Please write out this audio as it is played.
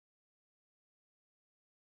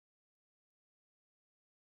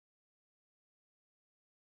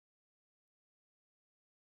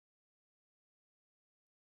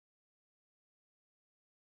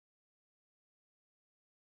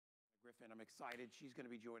Griffin. I'm excited. She's going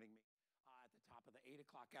to be joining me at the top of the 8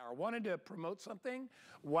 o'clock hour. Wanted to promote something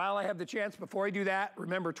while I have the chance. Before I do that,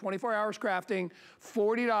 remember 24 hours crafting,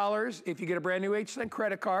 $40 if you get a brand new HSN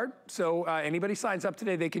credit card. So anybody signs up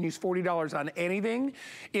today, they can use $40 on anything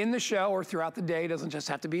in the show or throughout the day. It doesn't just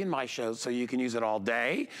have to be in my shows, so you can use it all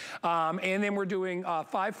day. And then we're doing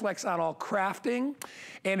 5 flex on all crafting,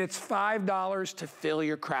 and it's $5 to fill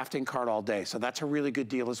your crafting cart all day. So that's a really good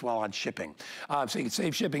deal as well on shipping. So you can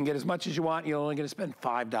save shipping, get as much as you want. You're only going to spend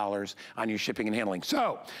 $5 on your shipping and handling.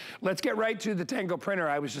 So let's get right to the Tango printer.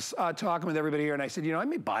 I was just talking with everybody here, and I said, you know, I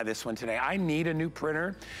may buy this one today. I need a new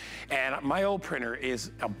printer, and my old printer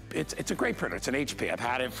is it's a great printer. It's an HP. I've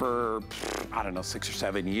had it for I don't know 6 or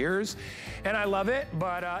 7 years, and I love it.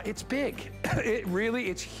 But it's big.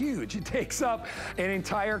 It's huge. It takes up an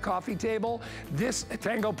entire coffee table. This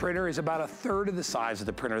Tango printer is about 1/3 of the size of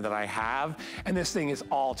the printer that I have, and this thing is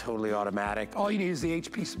all totally automatic. All you need is the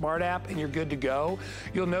HP Smart app, and you're good to go.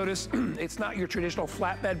 You'll notice it's not your traditional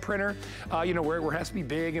flatbed printer, you know, where it has to be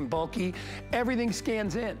big and bulky. Everything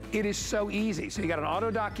scans in. It is so easy. So you got an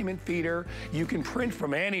auto document feeder. You can print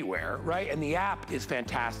from anywhere, right? And the app is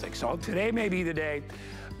fantastic. So today may be the day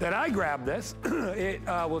that I grab this. It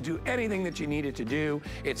will do anything that you need it to do.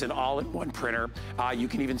 It's an all-in-one printer. You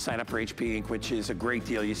can even sign up for HP Ink, which is a great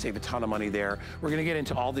deal. You save a ton of money there. We're gonna get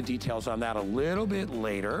into all the details on that a little bit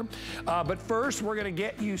later. But first, we're gonna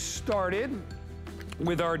get you started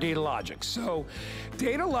with our Datalogix. So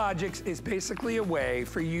Datalogix is basically a way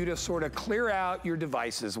for you to sort of clear out your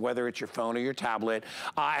devices, whether it's your phone or your tablet,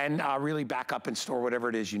 and really back up and store whatever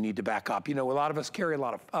it is you need to back up. You know, a lot of us carry a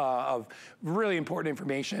lot of really important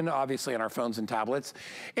information, obviously, on our phones and tablets.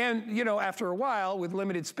 And, you know, after a while, with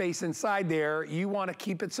limited space inside there, you want to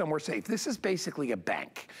keep it somewhere safe. This is basically a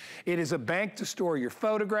bank. It is a bank to store your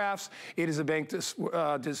photographs. It is a bank to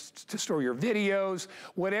store your videos.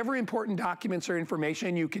 Whatever important documents or information,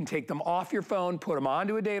 you can take them off your phone, put them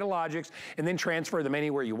onto a Datalogix, and then transfer them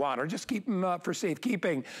anywhere you want, or just keep them for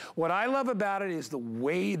safekeeping. What I love about it is the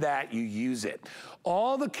way that you use it.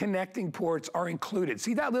 All the connecting ports are included.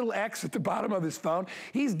 See that little X at the bottom of his phone?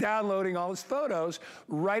 He's downloading all his photos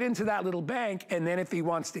right into that little bank, and then if he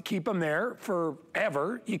wants to keep them there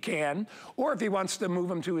forever, you can. Or if he wants to move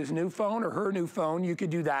them to his new phone or her new phone, you could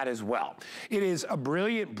do that as well. It is a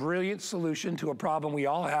brilliant, brilliant solution to a problem we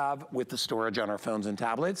all have with the storage on our phones and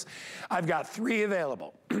tablets. I've got 3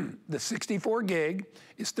 available. The 64 gig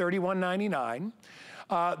is $31.99.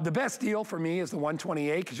 The best deal for me is the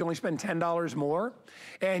 128 because you only spend $10 more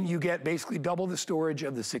and you get basically double the storage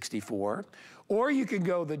of the 64. Or you can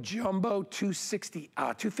go the Jumbo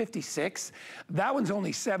 256. That one's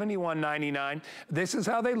only $71.99. This is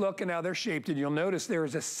how they look and how they're shaped. And you'll notice there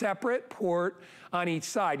is a separate port on each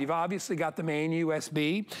side. You've obviously got the main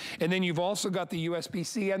USB, and then you've also got the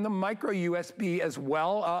USB-C and the micro USB as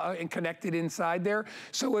well, and connected inside there.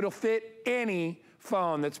 So it'll fit any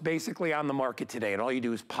phone that's basically on the market today, and all you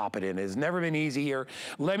do is pop it in. It has never been easier.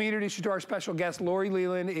 Let me introduce you to our special guest. Lori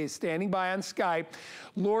Leland is standing by on Skype.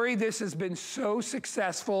 Lori, this has been so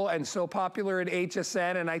successful and so popular at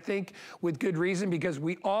HSN, and I think with good reason, because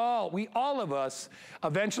we all of us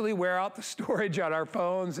eventually wear out the storage on our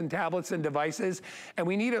phones and tablets and devices, and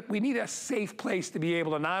we need a safe place to be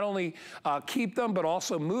able to not only keep them, but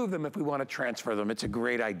also move them if we want to transfer them. It's a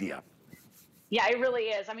great idea. Yeah, it really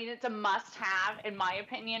is. I mean, it's a must-have, in my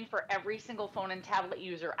opinion, for every single phone and tablet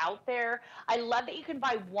user out there. I love that you can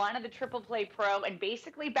buy one of the Triple Play Pro and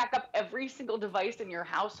basically back up every single device in your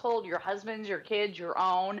household, your husband's, your kids, your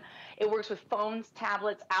own. It works with phones,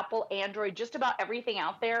 tablets, Apple, Android, just about everything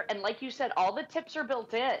out there. And like you said, all the tips are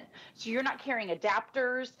built in. So you're not carrying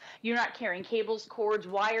adapters, you're not carrying cables, cords,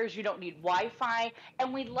 wires, you don't need Wi-Fi.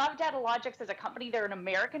 And we love Datalogix as a company. They're an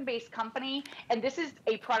American-based company, and this is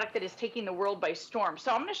a product that is taking the world by storm.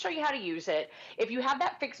 So I'm going to show you how to use it. If you have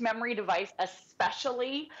that fixed memory device,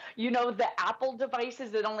 especially, you know, the Apple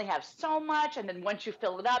devices that only have so much, and then once you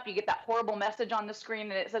fill it up, you get that horrible message on the screen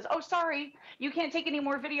and it says, oh, sorry, you can't take any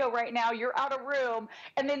more video right now, you're out of room.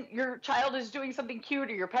 And then your child is doing something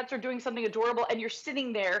cute or your pets are doing something adorable and you're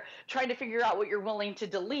sitting there trying to figure out what you're willing to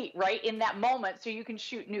delete right in that moment so you can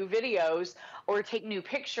shoot new videos or take new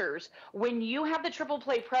pictures. When you have the Triple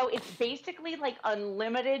Play Pro, it's basically like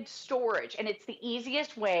unlimited storage, and it's the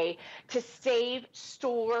easiest way to save,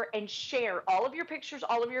 store, and share all of your pictures,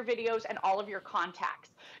 all of your videos, and all of your contacts.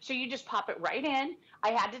 So you just pop it right in. I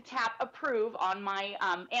had to tap approve on my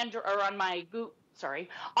Android or on my sorry,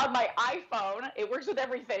 on my iPhone. It works with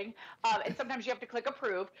everything. And sometimes you have to click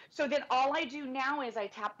approve. So then all I do now is I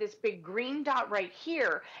tap this big green dot right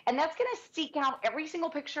here, and that's going to seek out every single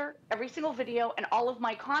picture, every single video, and all of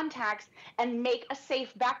my contacts and make a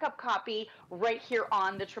safe backup copy right here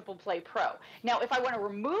on the Triple Play Pro. Now, if I want to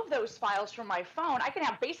remove those files from my phone, I can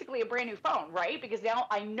have basically a brand new phone, right? Because now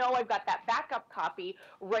I know I've got that backup copy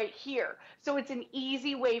right here. So it's an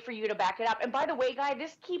easy way for you to back it up. And by the way, guys,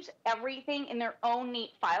 this keeps everything in their own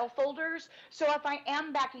neat file folders. So if I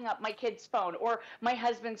am backing up my kid's phone or my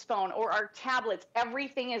husband's phone or our tablets,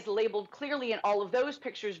 everything is labeled clearly, and all of those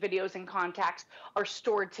pictures, videos, and contacts are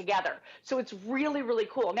stored together. So it's really, really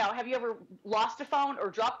cool. Now, have you ever lost a phone or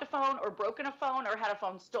dropped a phone or broken a phone or had a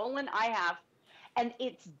phone stolen? I have. And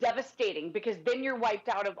it's devastating because then you're wiped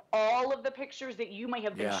out of all of the pictures that you may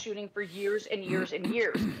have been shooting for years and years and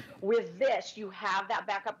years. With this, you have that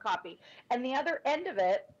backup copy. And the other end of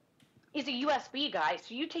it is a USB, guys.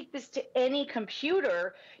 So you take this to any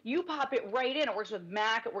computer, you pop it right in. It works with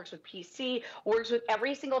Mac, it works with PC, it works with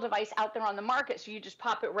every single device out there on the market. So you just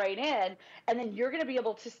pop it right in, and then you're gonna be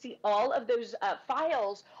able to see all of those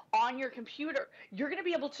files on your computer. You're gonna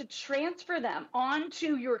be able to transfer them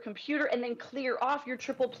onto your computer and then clear off your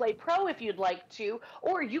Triple Play Pro if you'd like to,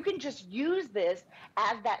 or you can just use this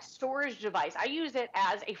as that storage device. I use it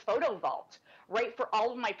as a photo vault, right, for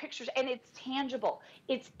all of my pictures, and it's tangible.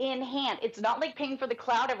 It's in hand. It's not like paying for the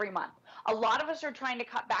cloud every month. A lot of us are trying to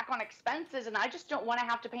cut back on expenses, and I just don't want to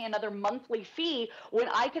have to pay another monthly fee when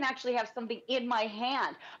I can actually have something in my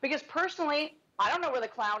hand. Because personally, I don't know where the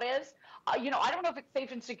cloud is. You know, I don't know if it's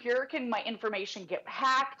safe and secure. Can my information get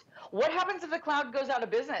hacked? What happens if the cloud goes out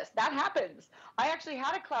of business? That happens. I actually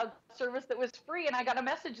had a cloud service that was free, and I got a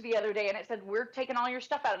message the other day, and it said, we're taking all your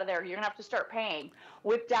stuff out of there. You're going to have to start paying.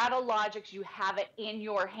 With Datalogix, you have it in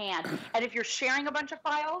your hand. And if you're sharing a bunch of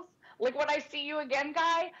files, like when I see you again,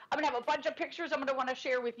 Guy, I'm going to have a bunch of pictures I'm going to want to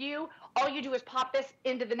share with you. All you do is pop this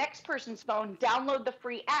into the next person's phone, download the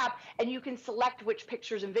free app, and you can select which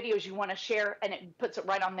pictures and videos you want to share, and it puts it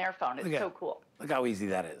right on their phone. It's so cool. Look how easy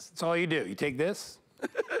that is. It's all you do. You take this,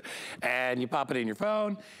 and you pop it in your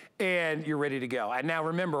phone, and you're ready to go. And now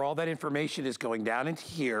remember, all that information is going down into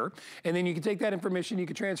here, and then you can take that information, you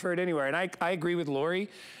can transfer it anywhere. And I agree with Lori.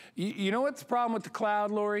 You know what's the problem with the cloud,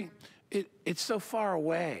 Lori? It's so far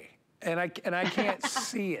away. And I can't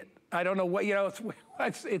see it. I don't know what, you know,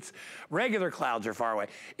 it's regular clouds are far away.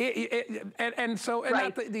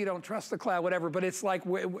 Not that you don't trust the cloud, whatever, but it's like,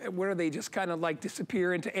 where they just kind of like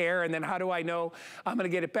disappear into air, and then how do I know I'm gonna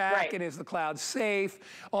get it back, and is the cloud safe,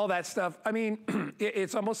 all that stuff. I mean,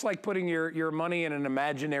 it's almost like putting your money in an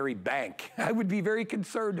imaginary bank. I would be very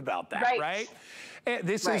concerned about that, right?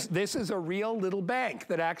 This is a real little bank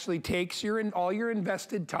that actually takes all your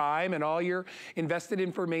invested time and all your invested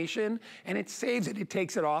information, and it saves it. It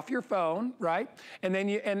takes it off your phone, right? And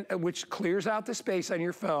then which clears out the space on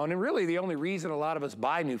your phone. And really, the only reason a lot of us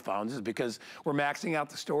buy new phones is because we're maxing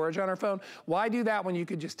out the storage on our phone. Why do that when you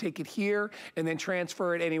could just take it here and then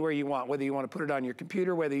transfer it anywhere you want? Whether you want to put it on your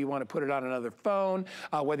computer, whether you want to put it on another phone,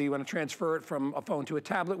 whether you want to transfer it from a phone to a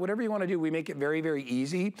tablet, whatever you want to do, we make it very, very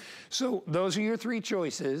easy. So those are your three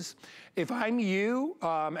choices. If I'm you,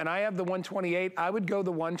 and I have the 128, I would go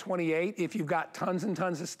the 128. If you've got tons and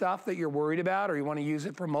tons of stuff that you're worried about, or you want to use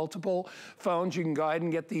it for multiple phones, you can go ahead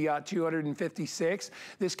and get the 256.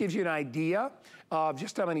 This gives you an idea of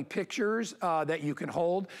just how many pictures that you can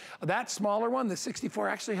hold. That smaller one, the 64,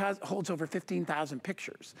 actually holds over 15,000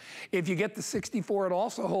 pictures. If you get the 64, it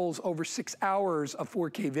also holds over 6 hours of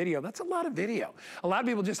 4K video. That's a lot of video. A lot of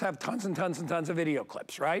people just have tons and tons and tons of video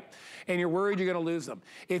clips, right? And you're worried you're gonna lose them.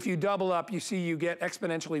 If you double up, you see you get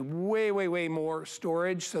exponentially way, way, way more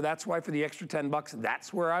storage. So that's why for the extra 10 bucks,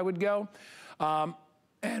 that's where I would go.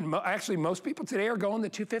 And actually, most people today are going the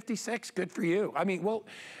 256. Good for you. I mean, well,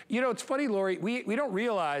 you know, it's funny, Lori, we don't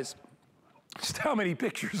realize just how many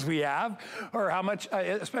pictures we have, or how much,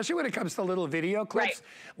 especially when it comes to little video clips.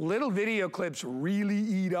 Little video clips really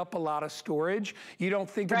eat up a lot of storage. You don't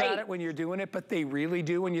think about it when you're doing it, but they really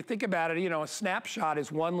do. When you think about it, you know, a snapshot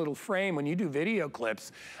is one little frame. When you do video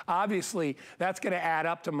clips, obviously, that's gonna add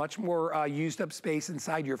up to much more used up space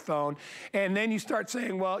inside your phone. And then you start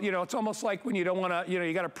saying, well, you know, it's almost like when you don't wanna, you know,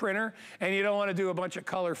 you got a printer, and you don't wanna do a bunch of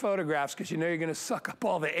color photographs because you know you're gonna suck up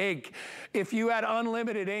all the ink. If you had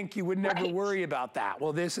unlimited ink, you would never worry about that.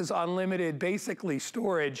 Well, this is unlimited, basically,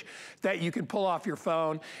 storage that you can pull off your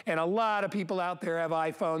phone. And a lot of people out there have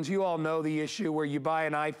iPhones. You all know the issue where you buy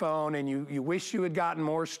an iPhone and you wish you had gotten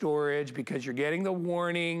more storage because you're getting the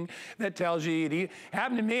warning that tells you. It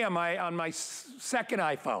happened to me on my second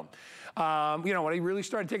iPhone. You know, when I really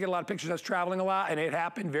started taking a lot of pictures, I was traveling a lot, and it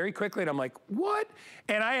happened very quickly, and I'm like, what?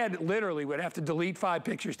 And I had literally would have to delete 5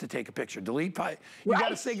 pictures to take a picture. Delete 5. You got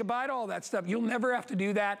to say goodbye to all that stuff. You'll never have to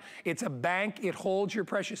do that. It's a bank. It holds your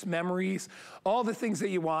precious memories, all the things that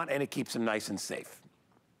you want, and it keeps them nice and safe.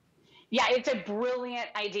 Yeah, it's a brilliant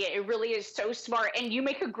idea. It really is so smart. And you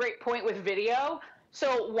make a great point with video.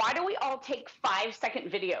 So why do we all take 5-second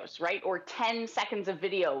videos, right? Or 10 seconds of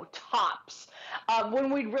video tops, when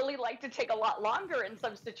we'd really like to take a lot longer in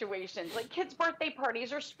some situations, like kids' birthday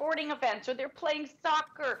parties or sporting events, or they're playing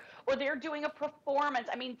soccer, or they're doing a performance.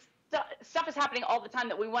 I mean, stuff is happening all the time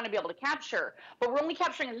that we want to be able to capture, but we're only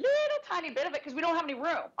capturing a little tiny bit of it because we don't have any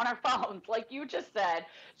room on our phones, like you just said.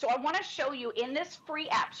 So I want to show you in this free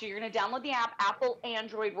app. So you're going to download the app. Apple,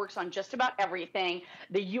 Android, works on just about everything.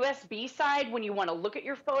 The USB side, when you want to look at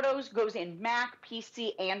your photos, goes in Mac,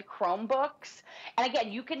 PC, and Chromebooks. And again,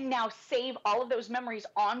 you can now save all of those memories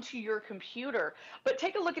onto your computer. But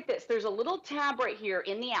take a look at this. There's a little tab right here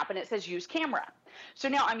in the app, and it says use camera. So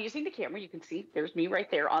now I'm using the camera. You can see there's me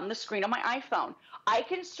right there on the screen on my iPhone. I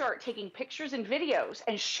can start taking pictures and videos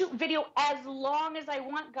and shoot video as long as I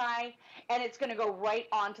want, Guy, and it's going to go right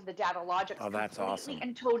onto the data logic. Oh, that's awesome.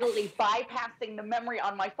 And totally bypassing the memory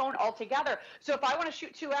on my phone altogether. So if I want to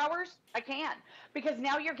shoot 2 hours, I can, because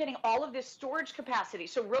now you're getting all of this storage capacity.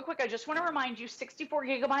 So real quick, I just want to remind you, 64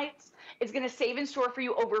 gigabytes is going to save and store for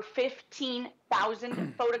you over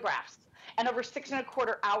 15,000 photographs and over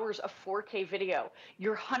 6.25 hours of 4K video.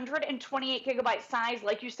 Your 128 gigabyte size,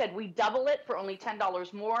 like you said, we double it for only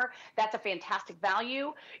 $10 more. That's a fantastic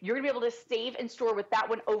value. You're gonna be able to save and store with that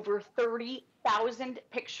one over 30,000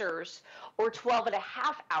 pictures or 12.5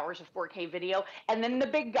 hours of 4K video. And then the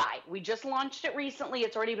big guy, we just launched it recently.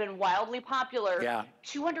 It's already been wildly popular. Yeah.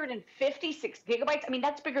 256 gigabytes. I mean,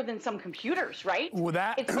 that's bigger than some computers, right? Well,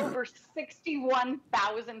 it's over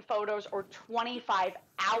 61,000 photos or 25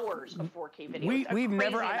 hours of 4K video. We've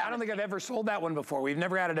never, I don't think I've ever sold that one before. We've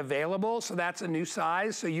never had it available, so that's a new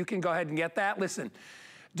size, so you can go ahead and get that. Listen,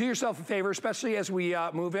 do yourself a favor, especially as we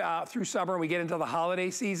move through summer and we get into the holiday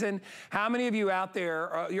season. How many of you out there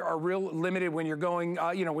are real limited when you're going,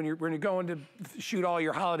 you know, when you're going to shoot all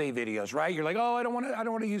your holiday videos, right? You're like, oh, I don't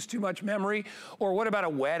want to use too much memory. Or what about a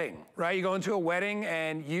wedding, right? You go into a wedding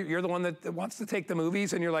and you're the one that wants to take the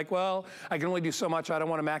movies, and you're like, well, I can only do so much. I don't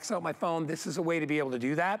want to max out my phone. This is a way to be able to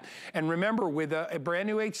do that. And remember, with a brand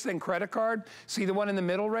new HSN credit card, see the one in the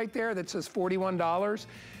middle right there that says $41?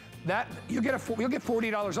 That you'll get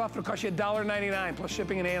 $40 off. It'll cost you $1.99 plus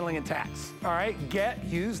shipping and handling and tax. All right,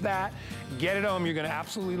 use that, get it home. You're going to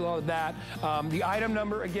absolutely love that. The item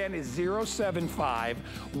number again is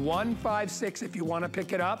 075156 if you want to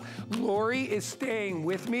pick it up. Lori is staying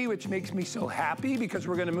with me, which makes me so happy because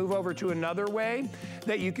we're going to move over to another way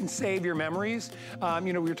that you can save your memories.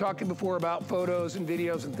 You know, we were talking before about photos and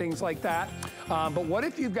videos and things like that. But what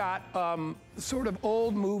if you've got sort of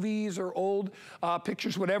old movies or old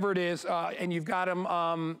pictures, whatever it is, and you've got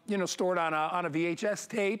them, you know, stored on a VHS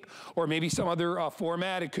tape or maybe some other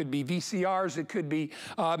format. It could be VCRs, it could be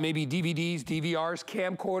maybe DVDs, DVRs,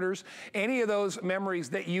 camcorders, any of those memories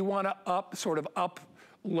that you want to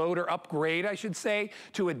upload or upgrade, I should say,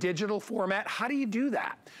 to a digital format. How do you do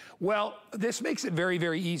that? Well, this makes it very,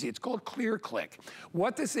 very easy. It's called ClearClick.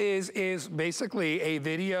 What this is basically a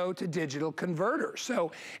video to digital converter.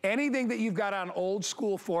 So anything that you've got on old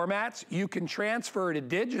school formats, you can transfer to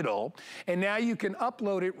digital, and now you can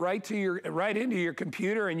upload it right into your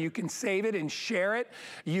computer, and you can save it and share it.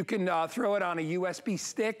 You can throw it on a USB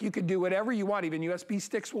stick. You can do whatever you want. Even USB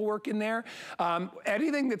sticks will work in there.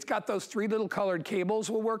 Anything that's got those 3 little colored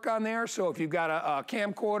cables will work on there. So if you've got a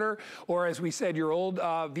camcorder, or as we said, your old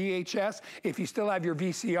VHS, if you still have your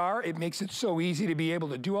VCR, it makes it so easy to be able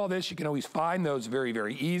to do all this. You can always find those very,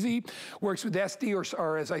 very easy. Works with SD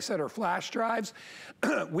or as I said, or flash drives.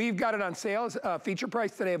 We've got it on sale, feature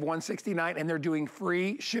price today of $169, and they're doing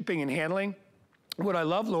free shipping and handling. What I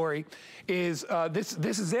love, Lori, is this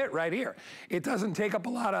is it right here. It doesn't take up a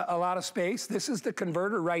lot of space. This is the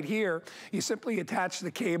converter right here. You simply attach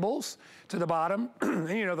the cables to the bottom, and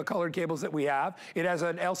you know, the colored cables that we have. It has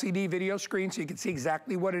an LCD video screen so you can see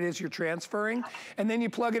exactly what it is you're transferring, and then you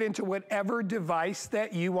plug it into whatever device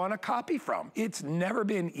that you want to copy from. It's never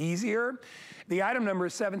been easier. The item number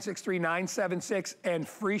is 763976 and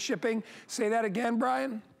free shipping. Say that again,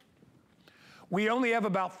 Brian. We only have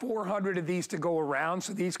about 400 of these to go around,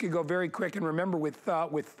 so these could go very quick. And remember, I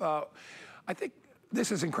think this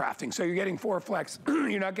is in crafting, so you're getting 4 flex.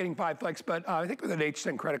 You're not getting 5 flex, but I think with an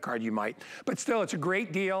HSN credit card you might. But still, it's a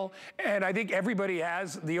great deal, and I think everybody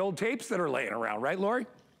has the old tapes that are laying around, right, Lori?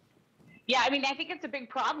 Yeah, I mean, I think it's a big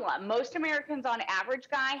problem. Most Americans on average,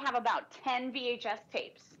 Guy, have about 10 VHS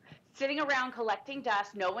tapes sitting around collecting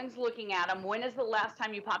dust. No one's looking at them. When is the last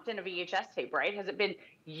time you popped in a VHS tape, right? Has it been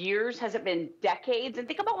years? Has it been decades? And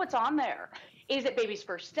think about what's on there. Is it baby's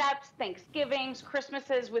first steps, Thanksgivings,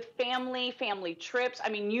 Christmases with family, family trips? I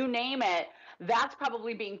mean, you name it. That's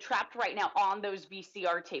probably being trapped right now on those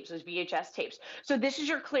VCR tapes, those VHS tapes. So this is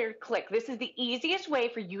your clear click. This is the easiest way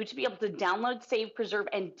for you to be able to download, save, preserve,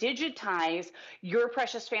 and digitize your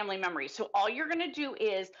precious family memories. So all you're going to do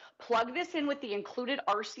is plug this in with the included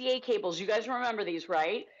RCA cables. You guys remember these,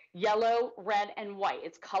 right? Yellow, red, and white.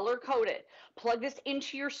 It's color coded. Plug this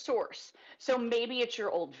into your source. So maybe it's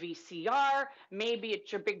your old VCR, maybe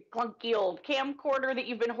it's your big clunky old camcorder that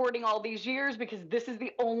you've been hoarding all these years because this is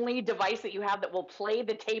the only device that you have that will play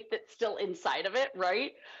the tape that's still inside of it,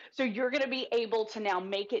 right? So you're going to be able to now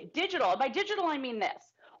make it digital. By digital, I mean this.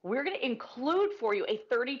 We're going to include for you a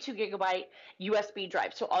 32 gigabyte USB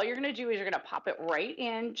drive. So all you're going to do is you're going to pop it right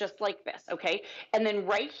in just like this, okay? And then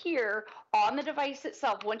right here on the device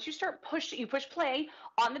itself, once you start you push play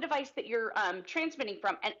on the device that you're transmitting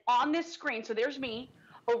from, and on this screen, so there's me,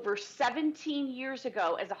 over 17 years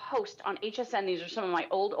ago as a host on HSN. These are some of my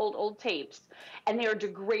old tapes, and they are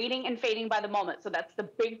degrading and fading by the moment. So that's the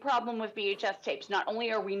big problem with VHS tapes. Not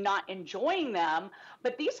only are we not enjoying them,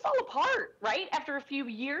 but these fall apart, right, after a few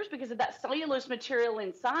years because of that cellulose material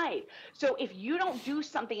inside. So if you don't do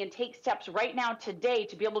something and take steps right now today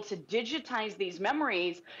to be able to digitize these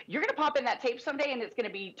memories, you're going to pop in that tape someday and it's going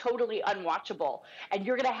to be totally unwatchable. And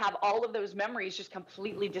you're going to have all of those memories just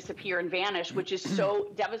completely disappear and vanish, which is so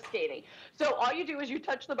devastating. So all you do is you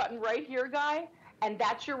touch the button right here, Guy, and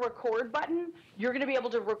that's your record button. You're going to be able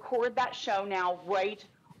to record that show now right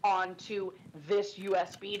onto this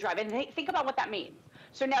USB drive. And think about what that means.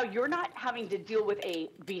 So now you're not having to deal with a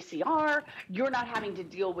VCR. You're not having to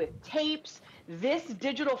deal with tapes. This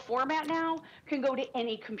digital format now can go to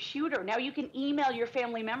any computer. Now you can email your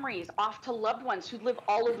family memories off to loved ones who live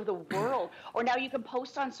all over the world. Or now you can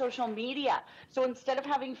post on social media. So instead of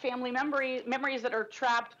having family memories that are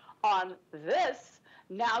trapped on this,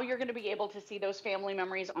 now you're going to be able to see those family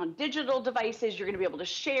memories on digital devices. You're going to be able to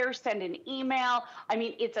share, send an email. I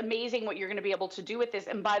mean, it's amazing what you're going to be able to do with this.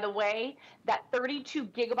 And by the way, that 32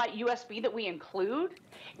 gigabyte USB that we include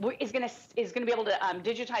is going to be able to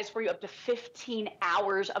digitize for you up to 15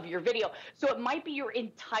 hours of your video. So it might be your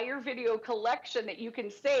entire video collection that you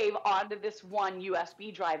can save onto this one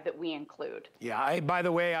USB drive that we include. Yeah, by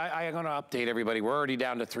the way, I'm going to update everybody. We're already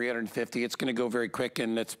down to 350. It's going to go very quick,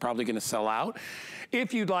 and it's probably going to sell out.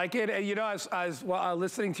 If you'd like it, you know, I was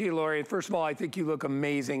listening to you, Lori, first of all, I think you look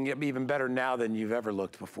amazing, even better now than you've ever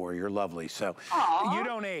looked before. You're lovely, so aww, you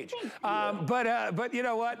don't age. But you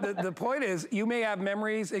know what? The point is, you may have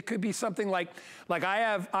memories. It could be something like I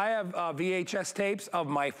have VHS tapes of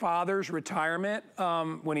my father's retirement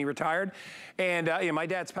when he retired, and you know, my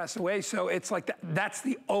dad's passed away, so it's like that's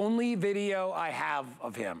the only video I have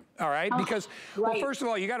of him. All right, because well, first of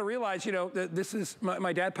all, you got to realize, you know, this is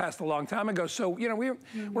my dad passed a long time ago, so you know, we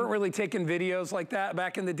weren't really taking videos like that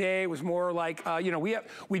back in the day. It was more like, you know,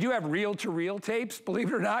 we do have reel-to-reel tapes, believe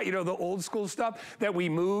it or not, you know, the old school stuff that we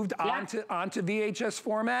moved onto VHS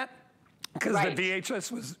format. Because the VHS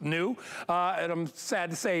was new, and I'm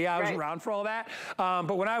sad to say, I was around for all that.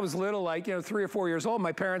 But when I was little, like, you know, 3 or 4 years old,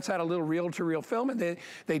 my parents had a little reel-to-reel film, and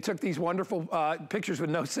they took these wonderful pictures with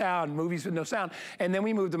no sound, movies with no sound, and then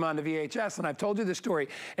we moved them onto VHS, and I've told you this story.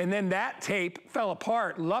 And then that tape fell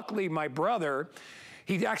apart. Luckily, my brother,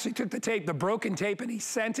 he actually took the tape, the broken tape, and he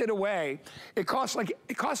sent it away. It cost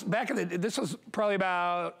back in the, this was probably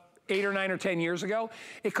about 8 or 9 or 10 years ago,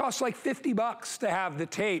 it cost like $50 to have the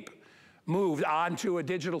tape moved onto a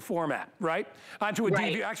digital format, right? Onto a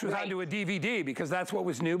DVD, actually onto a DVD, because that's what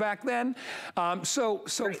was new back then. So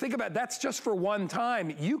think about it, that's just for one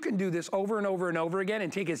time. You can do this over and over and over again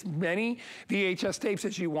and take as many VHS tapes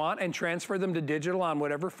as you want and transfer them to digital on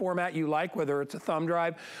whatever format you like, whether it's a thumb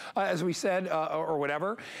drive, as we said, or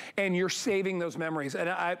whatever, and you're saving those memories.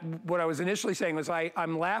 And what I was initially saying was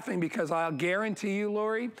I'm laughing because I'll guarantee you,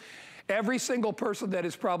 Lori, every single person that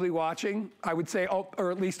is probably watching, I would say,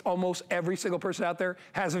 or at least almost every single person out there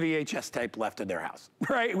has a VHS tape left in their house,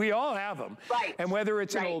 right? We all have them. Right. And whether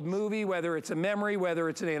it's an old movie, whether it's a memory, whether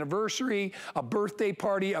it's an anniversary, a birthday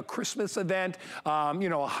party, a Christmas event, you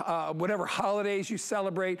know, whatever holidays you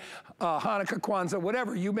celebrate, Hanukkah, Kwanzaa,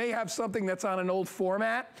 whatever, you may have something that's on an old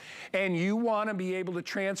format, and you want to be able to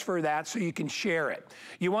transfer that so you can share it.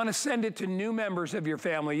 You want to send it to new members of your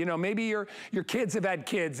family. You know, maybe your kids have had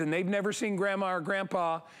kids and they've never seen grandma or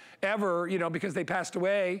grandpa ever, you know, because they passed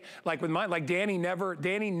away, like with mine, like Danny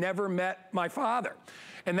never met my father.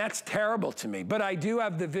 And that's terrible to me. But I do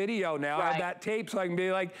have the video now. I have that tape so I can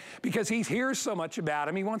be like, because he hears so much about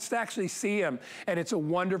him, he wants to actually see him. And it's a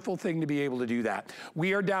wonderful thing to be able to do that.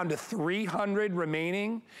 We are down to 300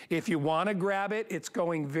 remaining. If you want to grab it, it's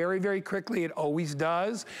going very, very quickly. It always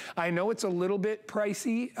does. I know it's a little bit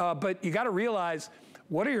pricey, but you got to realize,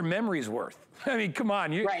 what are your memories worth? I mean, come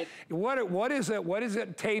on. What is a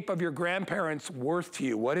tape of your grandparents worth to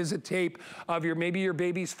you? What is a tape of maybe your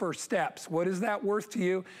baby's first steps? What is that worth to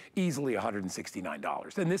you? Easily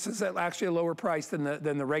 $169. And this is actually a lower price than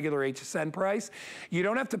the regular HSN price. You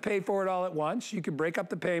don't have to pay for it all at once. You can break up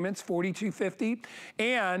the payments, $42.50.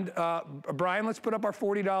 And Brian, let's put up our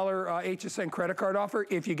 $40 HSN credit card offer.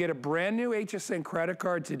 If you get a brand new HSN credit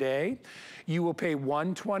card today, you will pay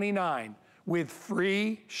 $129 with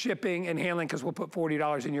free shipping and handling, because we'll put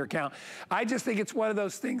 $40 in your account. I just think it's one of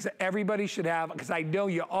those things that everybody should have, because I know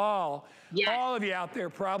you all of you out there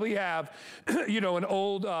probably have, you know, an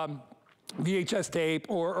old VHS tape,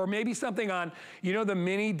 or maybe something on, you know, the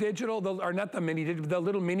mini digital, or not the mini digital, the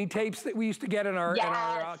little mini tapes that we used to get in our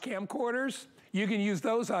camcorders. You can use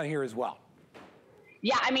those on here as well.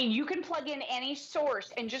 Yeah, I mean, you can plug in any source.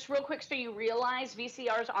 And just real quick, so you realize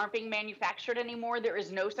VCRs aren't being manufactured anymore. There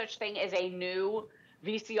is no such thing as a new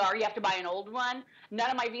VCR. You have to buy an old one. None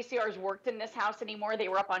of my VCRs worked in this house anymore. They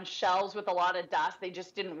were up on shelves with a lot of dust. They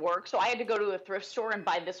just didn't work. So I had to go to a thrift store and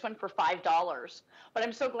buy this one for $5. But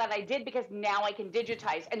I'm so glad I did, because now I can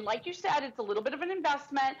digitize. And like you said, it's a little bit of an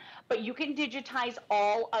investment, but you can digitize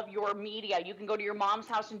all of your media. You can go to your mom's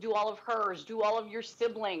house and do all of hers, do all of your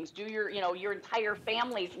siblings, do your, you know, your entire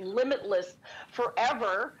family's, limitless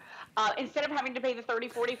forever. Instead of having to pay the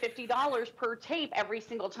 $30, $40, $50 per tape every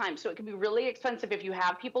single time. So it can be really expensive if you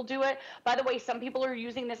have people do it. By the way, some people are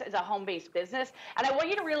using this as a home-based business. And I want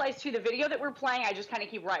you to realize, too, the video that we're playing, I just kind of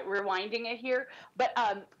keep rewinding it here, but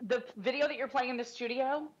the video that you're playing in the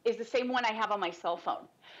studio is the same one I have on my cell phone.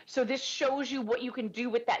 So this shows you what you can do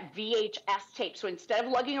with that VHS tape. So instead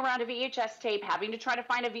of lugging around a VHS tape, having to try to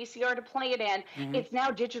find a VCR to play it in, it's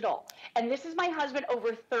now digital. And this is my husband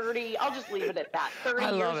over 30, I'll just leave it at that,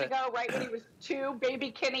 30 years ago, right when he was 2,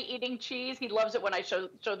 baby Kenny eating cheese. He loves it when I show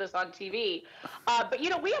this on TV. But, you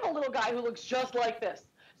know, we have a little guy who looks just like this.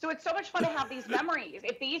 So it's so much fun to have these memories.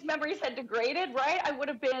 If these memories had degraded, right, I would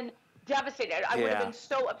have been devastated. I would have been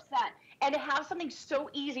so upset. And to have something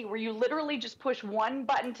so easy where you literally just push one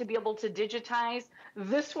button to be able to digitize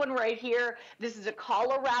this one right here. This is a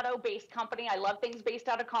Colorado-based company. I love things based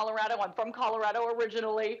out of Colorado. I'm from Colorado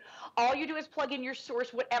originally. All you do is plug in your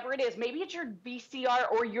source, whatever it is. Maybe it's your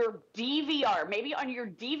VCR or your DVR. Maybe on your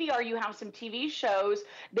DVR you have some TV shows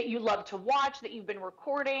that you love to watch, that you've been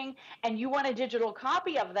recording, and you want a digital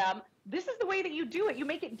copy of them. This is the way that you do it. You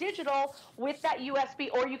make it digital with that USB,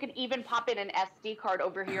 or you can even pop in an SD card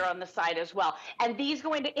over here on the side as well. And these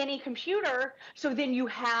go into any computer, so then you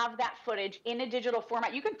have that footage in a digital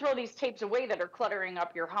format. You can throw these tapes away that are cluttering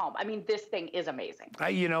up your home. I mean, this thing is amazing.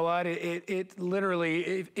 You know what? It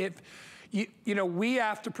literally, you know, we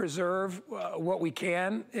have to preserve what we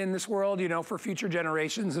can in this world, you know, for future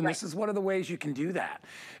generations, and this is one of the ways you can do that.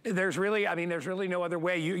 There's really, I mean, there's really no other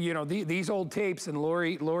way. You know, these old tapes, and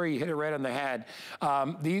Lori hit it right on the head.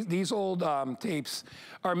 These old tapes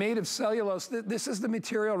are made of cellulose. This is the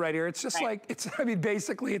material right here. It's just like, I mean,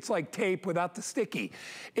 basically it's like tape without the sticky.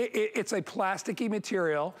 It's a plasticky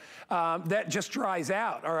material that just dries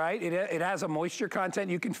out, all right? It has a moisture content,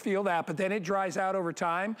 you can feel that, but then it dries out over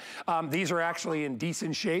time. These are actually in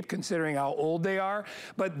decent shape considering how old they are,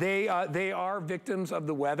 but they are victims of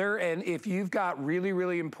the weather. And if you've got really,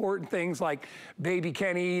 really important things like baby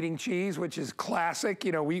Kenny eating cheese, which is classic,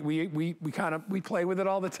 you know, we play with it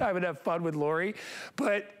all the time and have fun with Lori,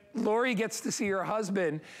 but Lori gets to see her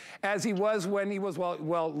husband as he was when he was,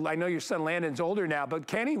 well, I know your son Landon's older now, but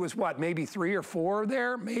Kenny was what, maybe 3 or 4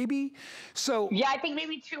 there, maybe? So yeah, I think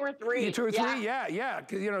maybe 2 or 3. 2 or 3, yeah,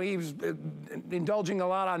 because, you know, he was indulging a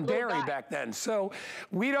lot on dairy back then. So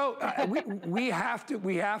we don't, we have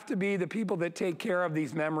to be the people that take care of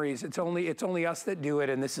these memories. It's only us that do it,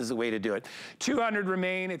 and this is the way to do it. 200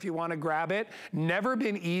 remain if you want to grab it. Never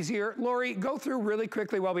been easier. Lori, go through really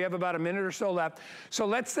quickly while we have about a minute or so left. So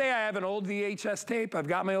let's say I have an old VHS tape. I've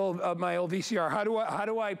got my old VCR. How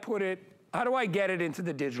do I put it? How do I get it into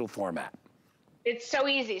the digital format? It's so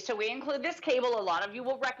easy. So we include this cable. A lot of you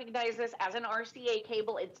will recognize this as an RCA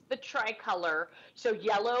cable. It's the tricolor. So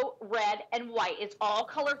yellow, red, and white. It's all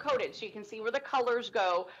color coded. So you can see where the colors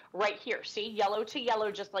go right here. See, yellow to yellow,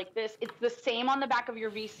 just like this. It's the same on the back of your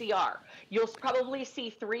VCR. You'll probably see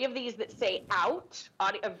 3 of these that say out,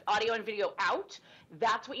 audio and video out.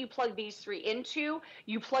 That's what you plug these 3 into.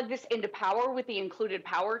 You plug this into power with the included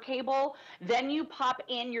power cable. Then you pop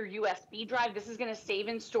in your USB drive. This is going to save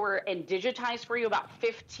and store and digitize for you about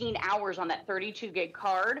 15 hours on that 32 gig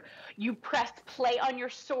card. You press play on your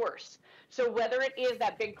source. So whether it is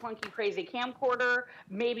that big clunky crazy camcorder,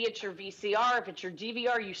 maybe it's your VCR, if it's your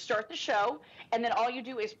DVR, you start the show, and then all you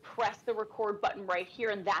do is press the record button right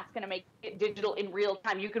here, and that's going to make it digital in real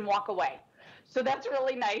time. You can walk away. So that's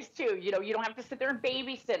really nice too. You know, you don't have to sit there and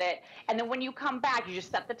babysit it. And then when you come back, you just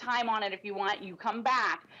set the time on it if you want. You come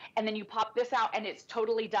back and then you pop this out and it's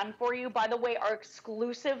totally done for you. By the way, our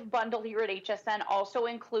exclusive bundle here at HSN also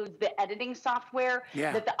includes the editing software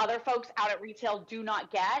that the other folks out at retail do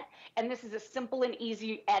not get. And this is a simple and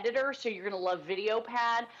easy editor, so you're going to love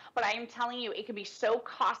VideoPad. But I am telling you, it can be so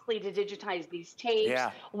costly to digitize these tapes.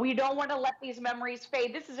 Yeah. We don't want to let these memories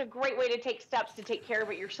fade. This is a great way to take steps to take care of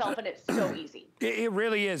it yourself, and it's so easy. It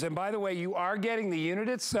really is. And by the way, you are getting the unit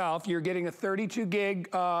itself. You're getting a 32 gig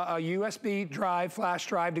a USB drive, flash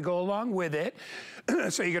drive to go along with it.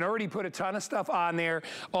 So you can already put a ton of stuff on there,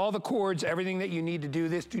 all the cords, everything that you need to do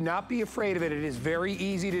this. Do not be afraid of it. It is very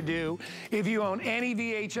easy to do. If you own any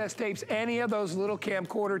VHS tapes, any of those little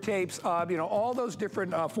camcorder tapes, you know, all those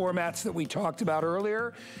different formats that we talked about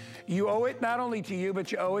earlier, you owe it not only to you,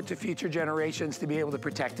 but you owe it to future generations to be able to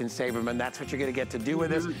protect and save them, and that's what you're going to get to do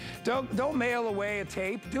with this. Don't mail away a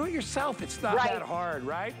tape. Do it yourself. It's not that hard,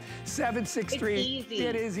 right? 763. It's easy.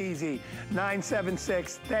 It is easy.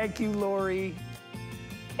 976. Thank you, Lori.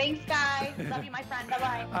 Thanks, guys. Love you, my friend.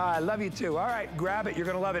 Bye-bye. I love you, too. All right, grab it. You're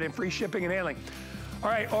going to love it, and free shipping and handling. All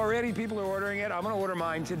right, already people are ordering it. I'm going to order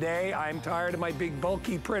mine today. I'm tired of my big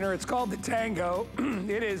bulky printer. It's called the Tango.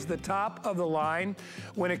 It is the top of the line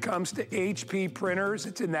when it comes to HP printers.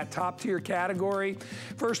 It's in that top tier category.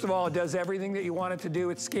 First of all, it does everything that you want it to do.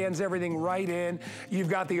 It scans everything right in. You've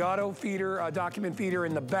got the auto feeder, document feeder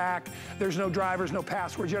in the back. There's no drivers, no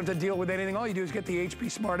passwords. You don't have to deal with anything. All you do is get the HP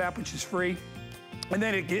Smart app, which is free. And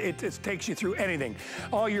then it takes you through anything.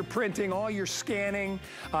 All your printing, all your scanning,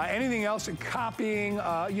 anything else, and copying,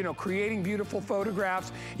 you know, creating beautiful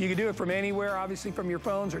photographs. You can do it from anywhere, obviously from your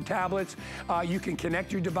phones or tablets. You can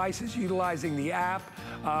connect your devices utilizing the app.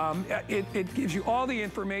 It gives you all the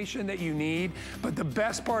information that you need, but the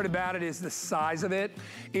best part about it is the size of it.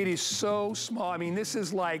 It is so small. I mean, this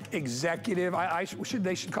is like executive.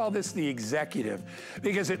 They should call this the executive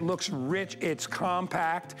because it looks rich, it's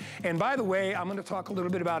compact. And by the way, I'm gonna talk a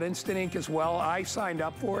little bit about Instant Ink as well. I signed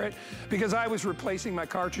up for it because I was replacing my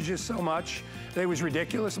cartridges so much. It was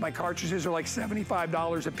ridiculous. My cartridges are like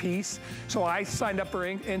 $75 a piece. So I signed up for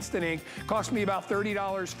Instant Ink. Cost me about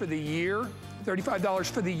 $30 for the year. $35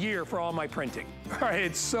 for the year for all my printing. All right,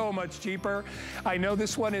 it's so much cheaper. I know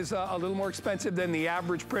this one is a little more expensive than the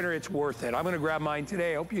average printer. It's worth it. I'm gonna grab mine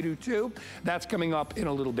today. I hope you do too. That's coming up in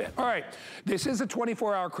a little bit. All right, this is a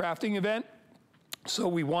 24-hour crafting event. So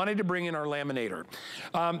we wanted to bring in our laminator.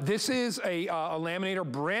 This is a laminator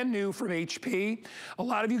brand new from HP. A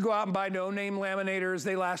lot of you go out and buy no-name laminators.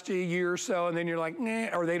 They last you a year or so, and then you're like,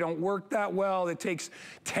 nah, or they don't work that well. It takes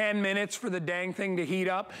 10 minutes for the dang thing to heat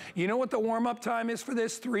up. You know what the warm-up time is for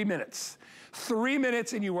this? 3 minutes. 3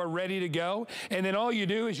 minutes and you are ready to go. And then all you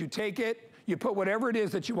do is you take it, you put whatever it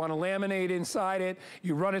is that you want to laminate inside it.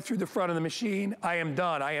 You run it through the front of the machine. I am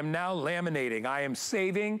done. I am now laminating. I am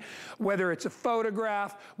saving, whether it's a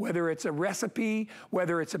photograph, whether it's a recipe,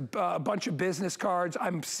 whether it's a bunch of business cards.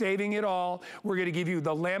 I'm saving it all. We're going to give you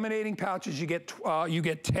the laminating pouches. You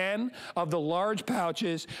get 10 of the large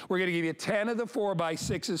pouches. We're going to give you 10 of the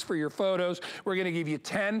 4x6s for your photos. We're going to give you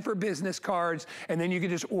 10 for business cards, and then you can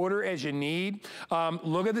just order as you need.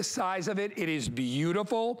 Look at the size of it. It is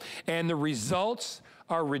beautiful, and the results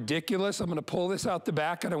are ridiculous. I'm gonna pull this out the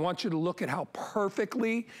back and I want you to look at how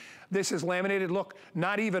perfectly this is laminated. Look,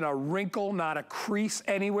 not even a wrinkle, not a crease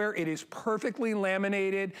anywhere. It is perfectly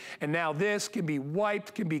laminated. And now this can be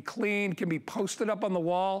wiped, can be cleaned, can be posted up on the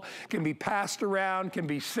wall, can be passed around, can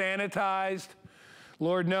be sanitized.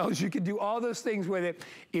 Lord knows you can do all those things with it.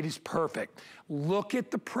 It is perfect. Look at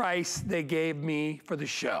the price they gave me for the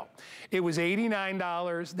show. It was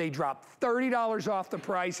 $89. They dropped $30 off the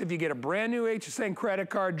price. If you get a brand new HSN credit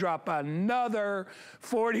card, drop another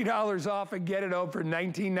 $40 off and get it home for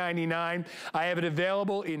 $19.99. I have it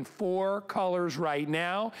available in 4 colors right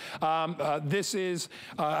now. This is,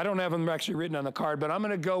 I don't have them actually written on the card, but I'm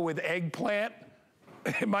gonna go with eggplant.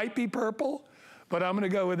 It might be purple, but I'm gonna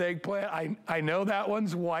go with eggplant. I know that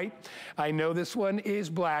one's white. I know this one is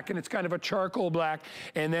black, and it's kind of a charcoal black.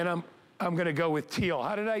 And then I'm gonna go with teal.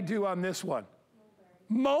 How did I do on this one?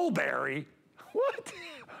 Mulberry. What?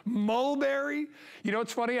 Mulberry. You know,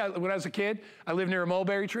 it's funny, when I was a kid, I lived near a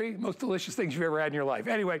mulberry tree. Most delicious things you've ever had in your life.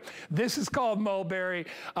 Anyway, this is called mulberry.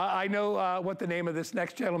 I know what the name of this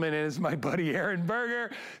next gentleman is, my buddy Aaron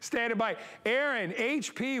Berger, standing by. Aaron,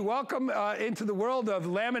 HP, welcome into the world of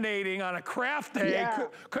laminating on a craft day. Yeah.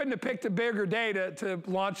 Couldn't have picked a bigger day to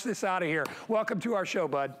launch this out of here. Welcome to our show,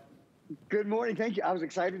 bud. Good morning. Thank you. I was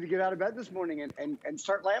excited to get out of bed this morning and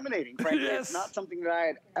start laminating. Frankly, Yes. It's not something that I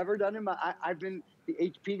had ever done in my. I've been the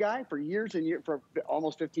HP guy for years and years, for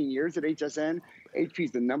almost 15 years at HSN. HP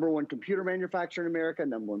is the #1 computer manufacturer in America,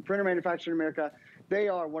 #1 printer manufacturer in America. They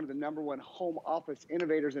are one of the #1 home office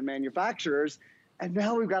innovators and manufacturers. And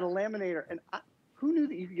now we've got a laminator. And who knew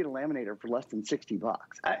that you could get a laminator for less than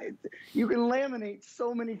 $60? You can laminate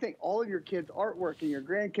so many things, all of your kids' artwork and your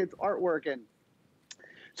grandkids' artwork, and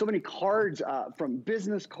so many cards, from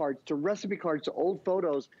business cards to recipe cards to old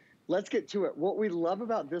photos. Let's get to it. What we love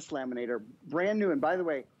about this laminator, brand new, and by the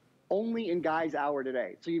way, only in Guy's Hour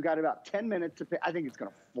today. So you've got about 10 minutes to pick. I think it's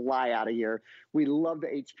going to fly out of here. We love the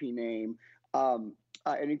HP name.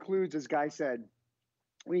 It includes, as Guy said,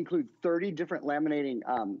 we include 30 different laminating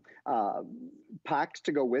packs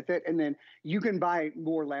to go with it. And then you can buy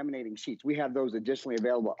more laminating sheets. We have those additionally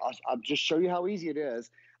available. I'll just show you how easy it is.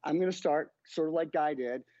 I'm going to start sort of like Guy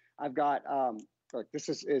did. I've got, look, this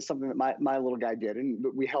is something that my little guy did, and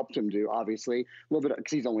we helped him do, obviously. A little bit,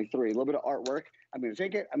 because he's only 3, a little bit of artwork. I'm going to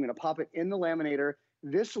take it, I'm going to pop it in the laminator.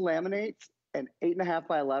 This laminates an 8.5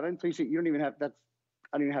 by 11. So you see, you don't even have, I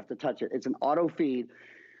don't even have to touch it. It's an auto feed.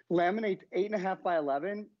 Laminates 8.5 by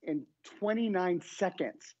 11 in 29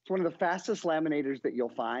 seconds. It's one of the fastest laminators that you'll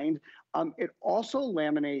find. It also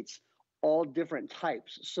laminates all different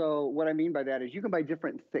types. So what I mean by that is you can buy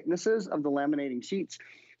different thicknesses of the laminating sheets,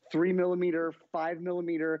 3 millimeter, 5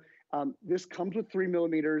 millimeter. This comes with 3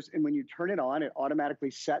 millimeters, and when you turn it on, it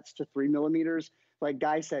automatically sets to 3 millimeters. Like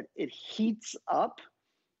Guy said, it heats up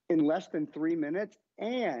in less than 3 minutes,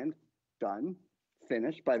 and done,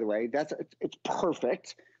 finished, by the way. It's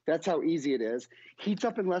perfect. That's how easy it is. Heats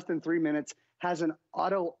up in less than 3 minutes, has an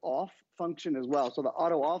auto off function as well. So the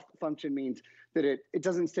auto off function means that it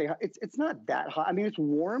doesn't stay hot. It's not that hot. I mean, it's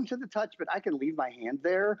warm to the touch, but I can leave my hand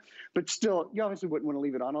there. But still, you obviously wouldn't want to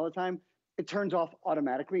leave it on all the time. It turns off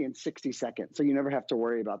automatically in 60 seconds, so you never have to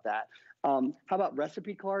worry about that. How about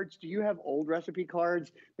recipe cards? Do you have old recipe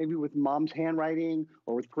cards, maybe with mom's handwriting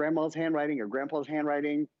or with grandma's handwriting or grandpa's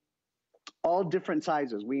handwriting? All different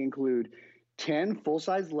sizes. We include 10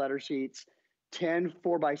 full-size letter sheets, 10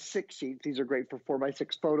 4x6 sheets. These are great for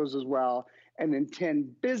 4x6 photos as well. And then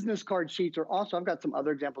 10 business card sheets are also, I've got some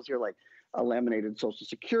other examples here, like a laminated Social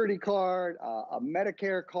Security card, a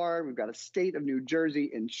Medicare card. We've got a state of New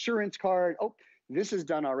Jersey insurance card. Oh, this is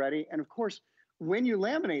done already. And of course, when you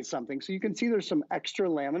laminate something, so you can see there's some extra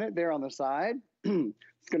laminate there on the side.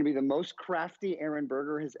 It's going to be the most crafty Aaron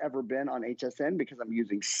Berger has ever been on HSN because I'm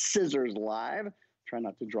using scissors live. Try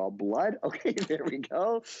not to draw blood. Okay, there we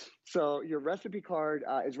go. So your recipe card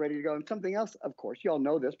is ready to go. And something else, of course, you all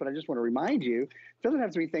know this, but I just want to remind you, it doesn't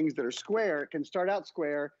have to be things that are square. It can start out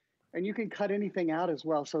square, and you can cut anything out as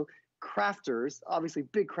well. So crafters, obviously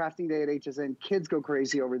big crafting day at HSN. Kids go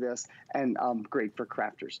crazy over this, and great for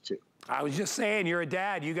crafters too. I was just saying, you're a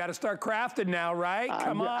dad. You got to start crafting now, right?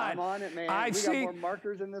 Come on. I'm on it, man. We got more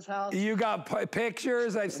markers in this house. You got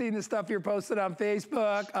pictures. I've seen the stuff you're posted on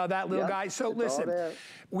Facebook, that little guy. So listen,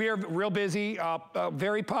 we are real busy,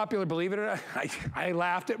 very popular, believe it or not. I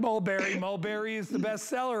laughed at mulberry. Mulberry is the best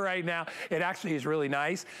seller right now. It actually is really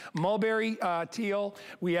nice. Mulberry teal,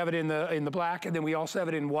 we have it in the black, and then we also have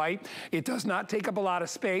it in white. It does not take up a lot of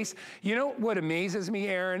space. You know what amazes me,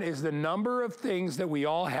 Aaron, is the number of things that we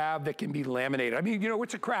all have that can be laminated. I mean, you know,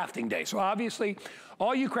 it's a crafting day. So obviously,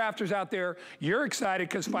 all you crafters out there, you're excited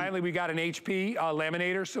because finally we got an HP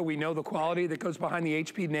laminator, so we know the quality that goes behind the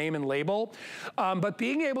HP name and label. But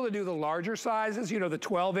being able to do the larger sizes, you know, the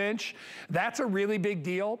 12-inch, that's a really big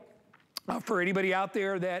deal. For anybody out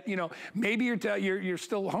there that, you know, maybe you're you're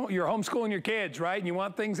homeschooling your kids, right? And you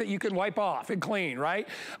want things that you can wipe off and clean, right?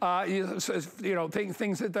 You know,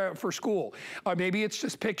 things that are for school. Maybe it's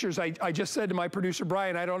just pictures. I just said to my producer,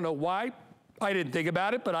 Brian, I don't know why. I didn't think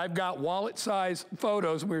about it, but I've got wallet-size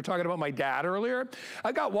photos. We were talking about my dad earlier.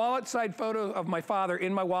 I've got wallet-size photos of my father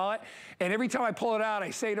in my wallet, and every time I pull it out,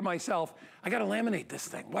 I say to myself, I got to laminate this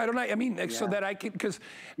thing. Why don't I mean, so that I can, because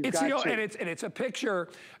it's, you know, and it's a picture,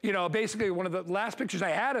 you know, basically one of the last pictures I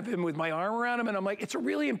had of him with my arm around him, and I'm like, it's a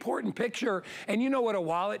really important picture, and you know what a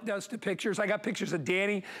wallet does to pictures. I got pictures of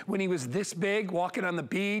Danny when he was this big, walking on the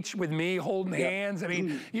beach with me, holding hands. I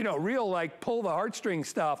mean, you know, real like pull the heartstring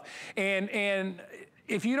stuff. And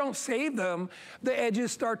if you don't save them, the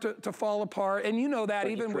edges start to fall apart. And you know that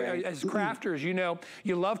even as crafters, you know,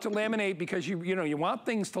 you love to laminate because you want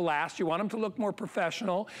things to last. You want them to look more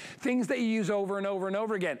professional. Things that you use over and over and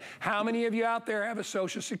over again. How many of you out there have a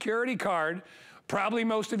Social Security card? Probably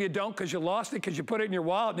most of you don't because you lost it because you put it in your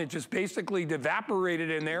wallet and it just basically evaporated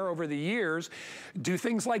in there over the years. Do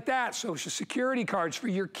things like that. Social Security cards for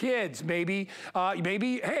your kids. Maybe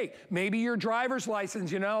your driver's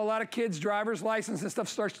license. You know, a lot of kids' driver's license and stuff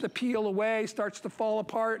starts to peel away, starts to fall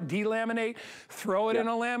apart, delaminate. Throw it in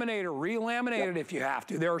a laminator, relaminate it if you have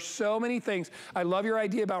to. There are so many things. I love your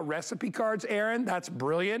idea about recipe cards, Aaron. That's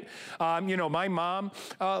brilliant. You know, my mom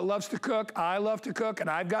loves to cook. I love to cook, and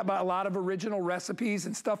I've got a lot of original recipes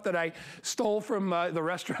and stuff that I stole from the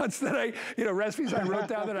restaurants that recipes I wrote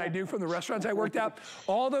down that I knew from the restaurants I worked at.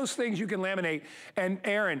 All those things you can laminate. And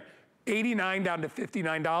Aaron, $89 down to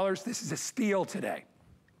 $59. This is a steal today.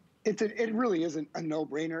 It really isn't a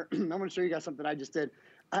no-brainer. I'm going to show you guys something I just did.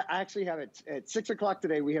 I actually have it at 6 o'clock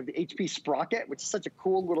today. We have the HP Sprocket, which is such a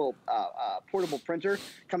cool little portable printer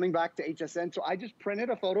coming back to HSN. So I just printed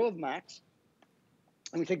a photo of Max.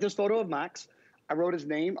 And we take this photo of Max. I wrote his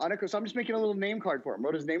name on it, so I'm just making a little name card for him.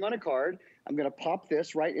 Wrote his name on a card. I'm going to pop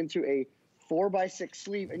this right into a 4x6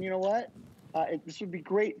 sleeve. And you know what? This would be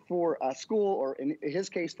great for school, or in his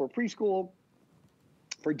case, for preschool,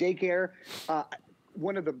 for daycare.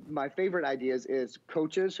 One of my favorite ideas is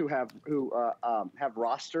coaches who have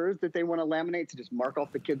rosters that they want to laminate to just mark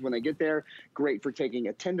off the kids when they get there. Great for taking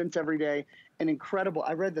attendance every day. And incredible.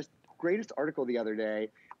 I read the greatest article the other day.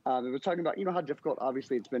 It was talking about, you know, how difficult,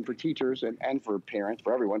 obviously, it's been for teachers and for parents,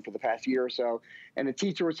 for everyone, for the past year or so. And the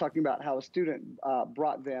teacher was talking about how a student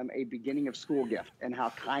brought them a beginning of school gift and how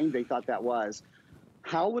kind they thought that was.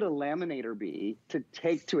 How would a laminator be to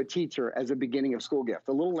take to a teacher as a beginning of school gift?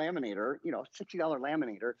 A little laminator, you know, $60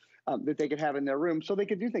 laminator that they could have in their room so they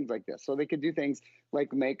could do things like this. So they could do things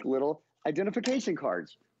like make little identification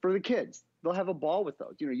cards for the kids. They'll have a ball with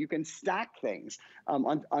those. You know, you can stack things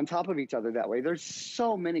on top of each other that way. There's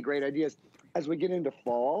so many great ideas. As we get into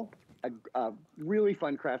fall, a really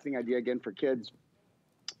fun crafting idea, again, for kids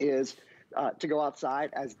is to go outside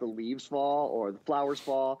as the leaves fall or the flowers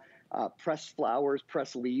fall. Pressed flowers,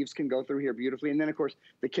 pressed leaves can go through here beautifully. And then, of course,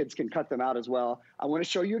 the kids can cut them out as well. I want to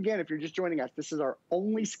show you again, if you're just joining us, this is our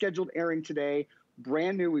only scheduled airing today.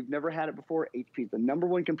 Brand new. We've never had it before. HP is the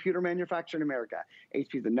 #1 computer manufacturer in America.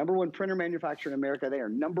 HP is the #1 printer manufacturer in America. They are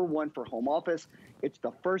 #1 for home office. It's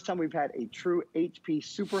the first time we've had a true HP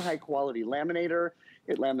super high quality laminator.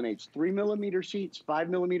 It laminates 3mm sheets,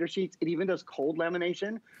 5mm sheets. It even does cold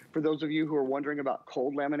lamination. For those of you who are wondering about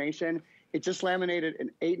cold lamination, it just laminated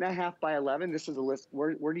an 8.5 by 11. This is a list.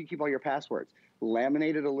 Where do you keep all your passwords?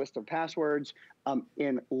 Laminated a list of passwords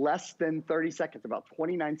in less than 30 seconds, about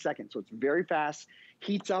 29 seconds. So it's very fast,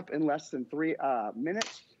 heats up in less than 3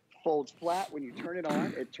 minutes, folds flat. When you turn it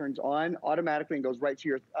on, it turns on automatically and goes right to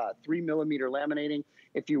your 3mm laminating.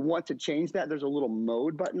 If you want to change that, there's a little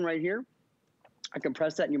mode button right here. I can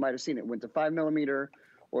press that and you might have seen it went to 5mm,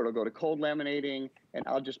 or it'll go to cold laminating, and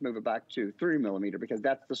I'll just move it back to 3mm because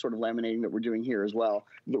that's the sort of laminating that we're doing here as well,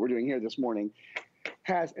 that we're doing here this morning.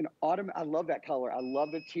 Has an I love that color. I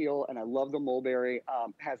love the teal and I love the mulberry.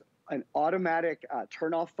 Has an automatic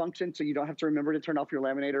turn off function, so you don't have to remember to turn off your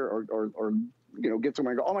laminator or you know, get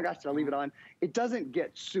somewhere and go, oh my gosh, did I leave it on? It doesn't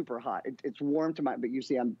get super hot. It's warm to but you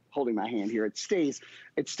see I'm holding my hand here. It stays,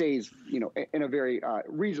 you know, in a very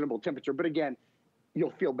reasonable temperature. But again,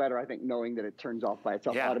 you'll feel better, I think, knowing that it turns off by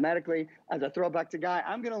itself automatically. As I throw it back to Guy,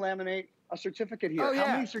 I'm going to laminate a certificate here. How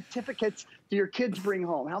many certificates do your kids bring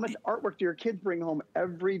home? How much artwork do your kids bring home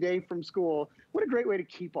every day from school? What a great way to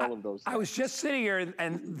keep all of those things. I was just sitting here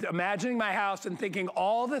and imagining my house and thinking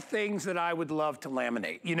all the things that I would love to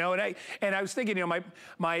laminate, you know, and I was thinking, you know,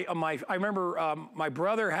 I remember my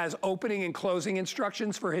brother has opening and closing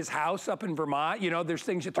instructions for his house up in Vermont. You know, there's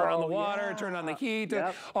things you turn on the water, turn on the heat,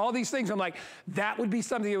 all these things. I'm like, that would be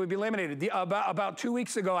something that would be laminated. About 2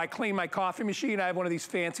 weeks ago, I cleaned my coffee machine. I have one of these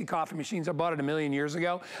fancy coffee machines. I bought it a million years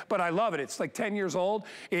ago, but I love it. It's like 10 years old.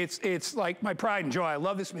 It's like my pride and joy. I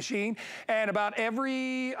love this machine. And about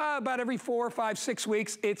every 4, 5, 6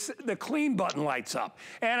 weeks, the clean button lights up,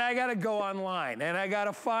 and I got to go online and I got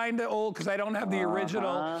to find the old, because I don't have the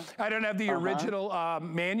original. I don't have the original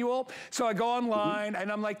manual. So I go online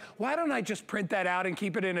and I'm like, why don't I just print that out and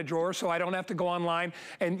keep it in a drawer so I don't have to go online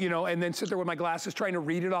and, you know, and then sit there with my glasses trying to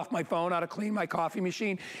read it off my phone how to clean my coffee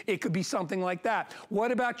machine. It could be something like that.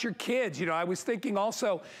 What about your kids? You know, I was thinking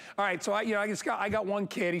also, all right, so I you know, I got one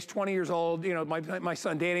kid, he's 20 years old, you know, my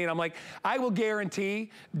son Danny, and I'm like, I will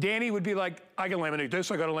guarantee Danny would be like, I can laminate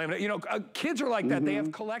this, I gotta laminate. You know, kids are like that, they have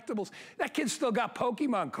collectibles. That kid's still got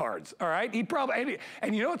Pokemon cards, all right? He probably,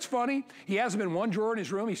 and you know what's funny? He has them in one drawer in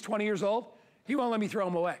his room, he's 20 years old, he won't let me throw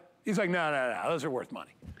them away. He's like, no, those are worth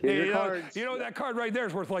money. You know, that card right there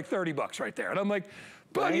is worth like 30 bucks right there. And I'm like,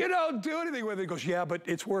 but you don't do anything with it. He goes, yeah, but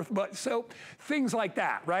it's worth, but so things like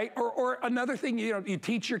that, right? Or another thing, you know, you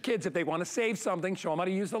teach your kids if they want to save something, show them how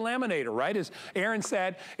to use the laminator, right? As Aaron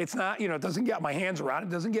said, it's not, you know, it doesn't get my hands around it,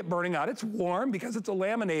 doesn't get burning out. It's warm because it's a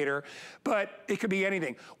laminator, but it could be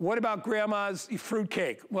anything. What about grandma's fruit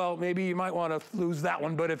cake? Well, maybe you might want to lose that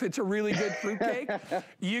one, but if it's a really good fruit cake,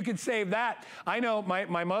 you could save that. I know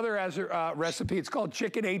my mother has a recipe, it's called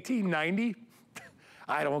Chicken 1890.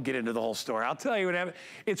 I don't get into the whole story. I'll tell you what happened.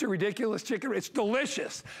 It's a ridiculous chicken. It's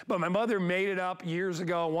delicious. But my mother made it up years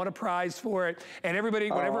ago, won a prize for it. And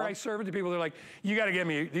everybody, whenever I serve it to people, they're like, you gotta get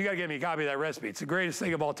me a copy of that recipe. It's the greatest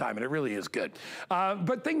thing of all time, and it really is good.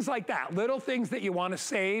 But things like that, little things that you wanna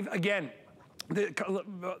save. Again,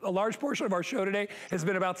 a large portion of our show today has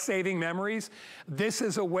been about saving memories. This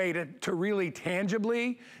is a way to really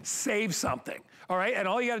tangibly save something. All right, and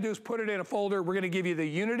all you gotta do is put it in a folder. We're gonna give you the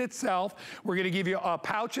unit itself. We're gonna give you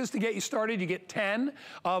pouches to get you started. You get 10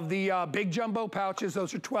 of the big jumbo pouches.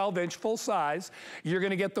 Those are 12-inch, full size. You're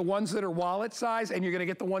gonna get the ones that are wallet size, and you're gonna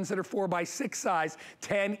get the ones that are 4x6 size,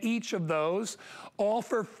 10 each of those, all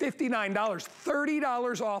for $59,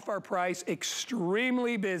 $30 off our price,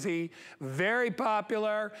 extremely busy, very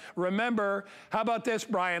popular. Remember, how about this,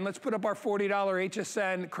 Brian? Let's put up our $40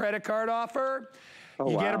 HSN credit card offer.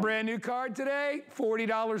 You get a brand new card today,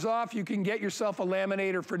 $40 off. You can get yourself a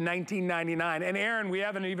laminator for $19.99. And Aaron, we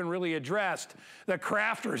haven't even really addressed the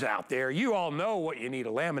crafters out there. You all know what you need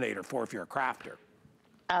a laminator for if you're a crafter.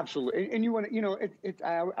 Absolutely. And you want to, you know,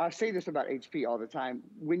 I say this about HP all the time.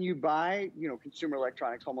 When you buy, you know, consumer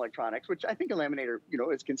electronics, home electronics, which I think a laminator, you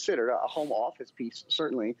know, is considered a home office piece,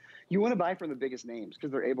 certainly, you want to buy from the biggest names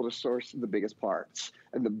because they're able to source the biggest parts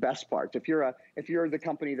and the best parts. If you're the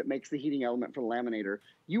company that makes the heating element for the laminator,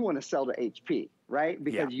 you want to sell to HP, right?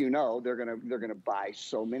 Because you know they're gonna buy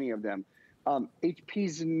so many of them.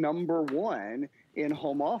 HP's #1 in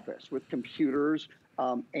home office with computers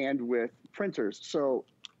and with printers. So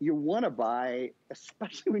you want to buy,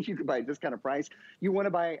 especially when you can buy at this kind of price, you want to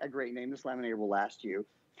buy a great name. This laminator will last you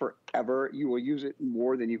forever. You will use it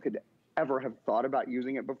more than you could ever have thought about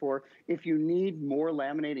using it before. If you need more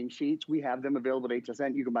laminating sheets, we have them available at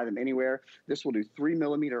HSN. You can buy them anywhere. This will do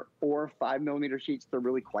 3mm or 5mm sheets. They're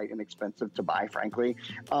really quite inexpensive to buy, frankly.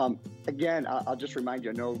 Again, I'll just remind you,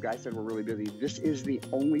 I know guys said we're really busy. This is the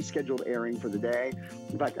only scheduled airing for the day.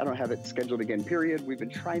 In fact, I don't have it scheduled again, period. We've been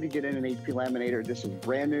trying to get in an HP laminator. This is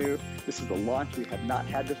brand new. This is the launch. We have not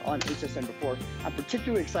had this on HSN before. I'm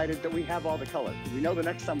particularly excited that we have all the colors. We know the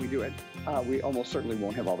next time we do it, we almost certainly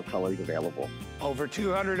won't have all the colors available. Over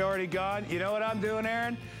 200 already gone. You know what I'm doing,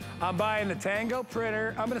 Aaron? I'm buying the Tango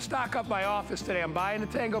printer. I'm gonna stock up my office today. I'm buying the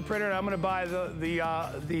Tango printer, and I'm gonna buy the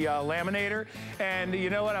laminator. And you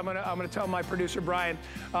know what? I'm gonna tell my producer Brian,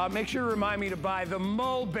 make sure to remind me to buy the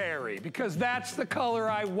mulberry because that's the color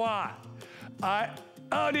I want.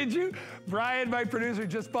 Oh, did you? Brian, my producer,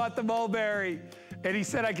 just bought the mulberry, and he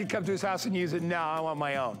said I could come to his house and use it. No, I want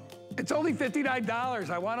my own. It's only $59.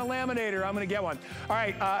 I want a laminator. I'm going to get one. All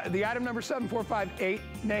right, the item number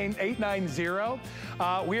 745-890.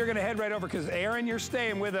 We are going to head right over because Aaron, you're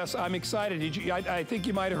staying with us. I'm excited. I think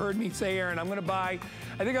you might have heard me say, Aaron, I think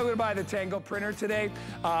I'm going to buy the Tango printer today.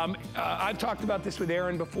 I've talked about this with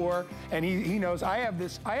Aaron before, and he knows I have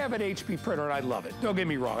an HP printer, and I love it. Don't get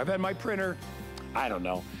me wrong. I've had my printer, I don't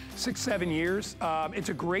know, 6-7 years. It's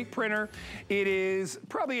a great printer. It is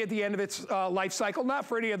probably at the end of its life cycle, not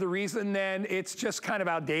for any other reason than it's just kind of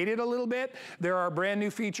outdated a little bit. There are brand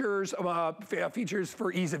new features, features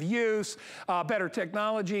for ease of use, better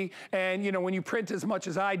technology, and you know, when you print as much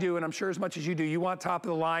as I do, and I'm sure as much as you do, you want top of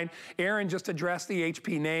the line. Aaron just addressed the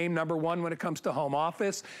HP name, #1 when it comes to home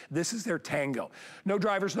office. This is their Tango. No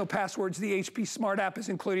drivers, no passwords. The HP Smart app is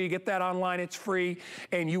included. You get that online, it's free,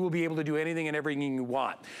 and you will be able to do anything and everything you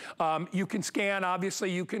want. You can scan, obviously,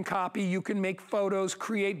 you can copy, you can make photos,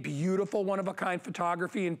 create beautiful one-of-a-kind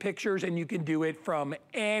photography and pictures, and you can do it from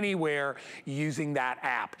anywhere using that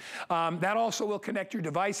app. That also will connect your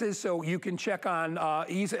devices, so you can check on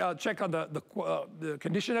the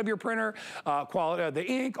condition of your printer, quality of the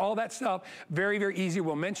ink, all that stuff. Very, very easy.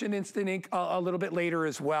 We'll mention Instant Ink a little bit later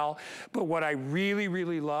as well. But what I really,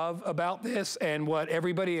 really love about this and what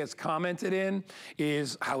everybody has commented in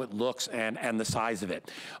is how it looks and the size of it.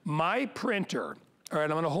 My printer All right,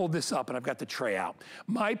 I'm gonna hold this up and I've got the tray out.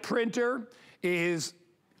 My printer is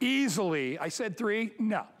easily, I said 3?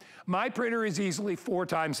 No. My printer is easily 4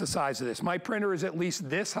 times the size of this. My printer is at least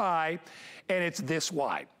this high and it's this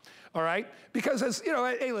wide. All right? Because as, you know,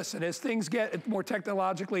 hey, listen, as things get more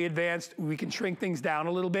technologically advanced, we can shrink things down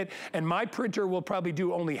a little bit, and my printer will probably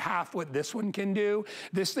do only half what this one can do.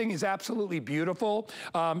 This thing is absolutely beautiful.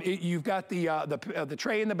 You've got the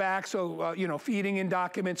tray in the back, so, you know, feeding in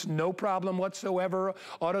documents, no problem whatsoever.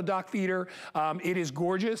 Auto dock feeder. It is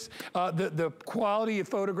gorgeous. The quality of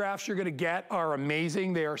photographs you're gonna get are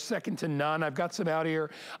amazing. They are second to none. I've got some out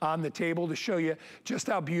here on the table to show you just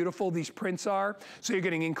how beautiful these prints are. So you're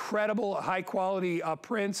getting incredible high quality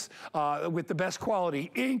prints with the best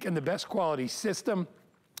quality ink and the best quality system.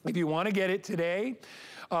 If you want to get it today,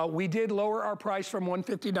 we did lower our price from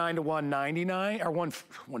 $159 to $199, or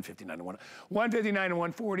 $159 to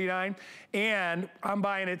 $149, and I'm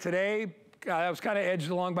buying it today. I was kind of edged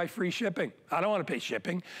along by free shipping. I don't want to pay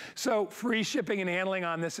shipping. So free shipping and handling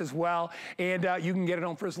on this as well. And you can get it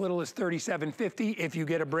on for as little as $37.50. If you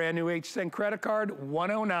get a brand new HSN credit card,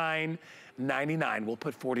 $109.99. We'll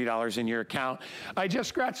put $40 in your account. I just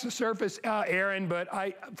scratched the surface, Aaron, but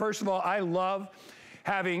first of all, I love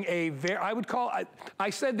having a I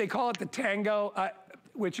said they call it the Tango,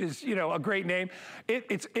 which is, you know, a great name.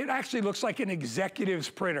 It actually looks like an executive's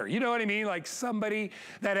printer. You know what I mean? Like somebody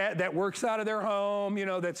that works out of their home, you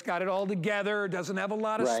know, that's got it all together, doesn't have a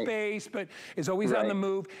lot of space, but is always on the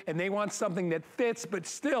move, and they want something that fits, but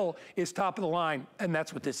still is top of the line, and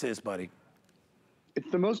that's what this is, buddy.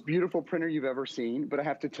 It's the most beautiful printer you've ever seen, but I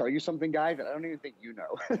have to tell you something, guys, that I don't even think you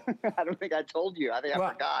know. I don't think I told you. I think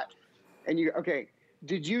I forgot. And okay,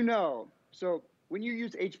 did you know, so when you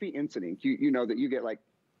use HP Instant Ink, you know that you get like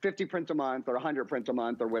 50 prints a month or 100 prints a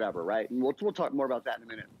month or whatever, right? And we'll talk more about that in a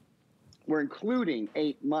minute. We're including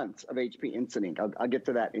 8 months of HP Instant Ink. I'll get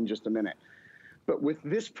to that in just a minute. But with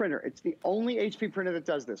this printer, it's the only HP printer that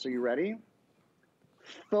does this. Are you ready?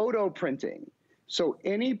 Photo printing. So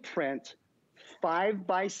any print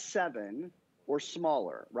 5x7 or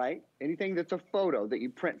smaller, right? Anything that's a photo that you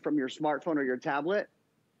print from your smartphone or your tablet,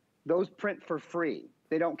 those print for free.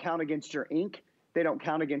 They don't count against your ink. They don't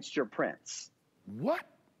count against your prints. What?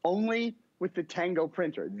 Only with the Tango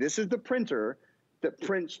printer. This is the printer that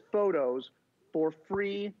prints photos for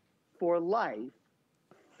free for life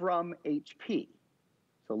from HP.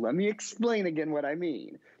 So let me explain again what I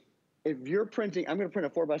mean. If you're printing, I'm going to print a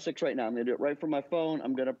 4x6 right now. I'm going to do it right from my phone.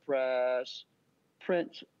 I'm going to press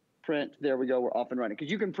print. There we go. We're off and running.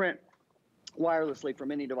 Because you can print wirelessly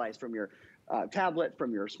from any device, from your tablet,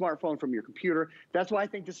 from your smartphone, from your computer. That's why I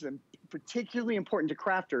think this is particularly important to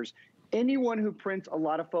crafters. Anyone who prints a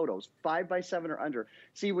lot of photos, 5x7 or under.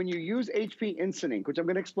 See, when you use HP Instant Ink, which I'm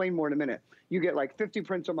going to explain more in a minute, you get like 50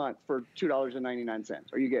 prints a month for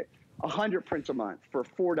 $2.99, or you get 100 prints a month for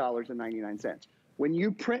 $4.99. When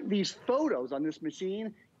you print these photos on this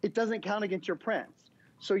machine, it doesn't count against your prints.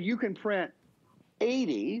 So you can print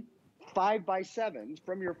 80 5x7s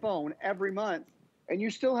from your phone every month, and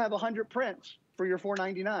you still have 100 prints for your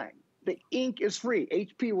 $4.99. The ink is free.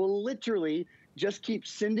 HP will literally just keep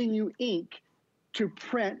sending you ink to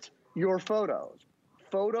print your photos.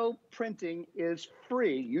 Photo printing is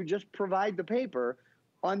free. You just provide the paper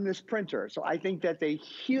on this printer. So I think that's a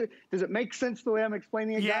huge, does it make sense the way I'm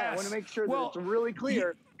explaining it? Yes. I want to make sure that it's really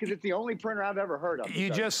clear, because it's the only printer I've ever heard of.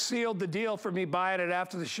 You just sealed the deal for me buying it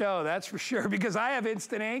after the show, that's for sure, because I have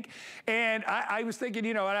Instant Ink, and I was thinking,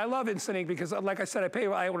 you know, and I love Instant Ink because, like I said,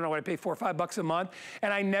 I don't know what I pay, $4 or $5 a month,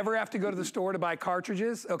 and I never have to go to the store to buy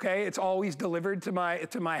cartridges, okay? It's always delivered to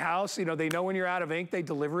my house. You know, they know when you're out of ink, they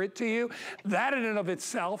deliver it to you. That in and of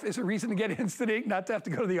itself is a reason to get Instant Ink, not to have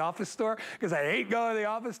to go to the office store, because I hate going to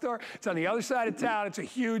the office store. It's on the other side of town. It's a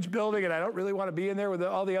huge building, and I don't really want to be in there with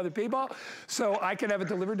all the other people, so I can have it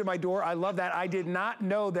delivered to my door. I love that. I did not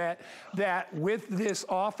know that with this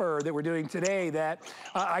offer that we're doing today that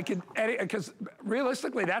I could edit, because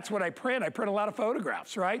realistically, that's what I print. I print a lot of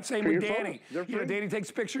photographs, right? Same with Danny. You know, Danny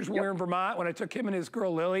takes pictures when we're in Vermont. When I took him and his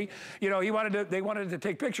girl Lily, you know, they wanted to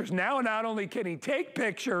take pictures. Now, not only can he take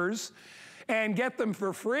pictures and get them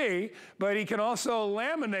for free, but he can also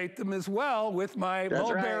laminate them as well with my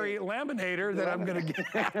mulberry laminator that I'm going to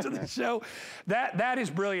get after the show. That is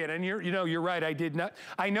brilliant, and you're right. I did not.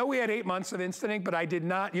 I know we had 8 months of Instant Ink, but I did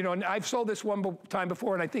not. You know, and I've sold this one time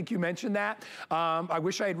before, and I think you mentioned that. I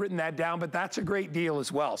wish I had written that down, but that's a great deal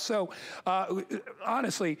as well. So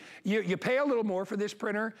honestly, you pay a little more for this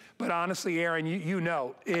printer, but honestly, Aaron, you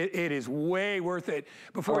know it is way worth it.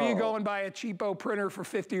 Before you go and buy a cheapo printer for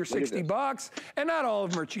 50 or 60 bucks, bucks, and not all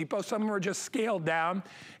of them are cheapo. Some of them are just scaled down.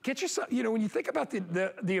 Get yourself, you know, when you think about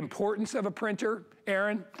the importance of a printer,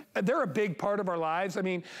 Aaron, they're a big part of our lives. I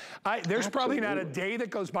mean, there's probably not a day that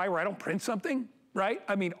goes by where I don't print something. Right?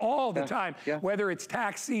 I mean, all the time, whether it's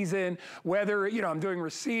tax season, whether, you know, I'm doing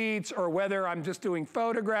receipts, or whether I'm just doing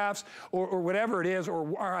photographs, or whatever it is, or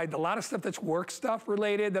a lot of stuff that's work stuff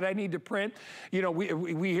related that I need to print. You know,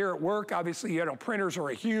 we here at work, obviously, you know, printers are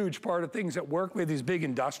a huge part of things at work with these big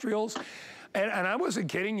industrials. And I wasn't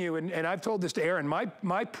kidding you, and I've told this to Aaron,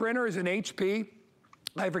 my printer is an HP.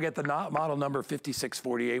 I forget the model number,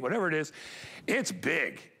 5648, whatever it is. It's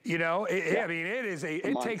big, you know. I mean,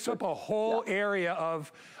 it takes up a whole area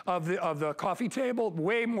of the coffee table,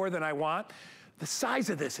 way more than I want. The size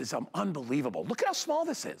of this is unbelievable. Look at how small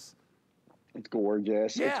this is. It's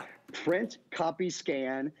gorgeous. Yeah. It's print, copy,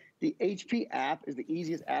 scan. The HP app is the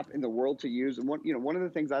easiest app in the world to use. And one of the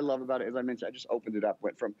things I love about it, as I mentioned, I just opened it up,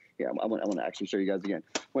 went from, I want to actually show you guys again.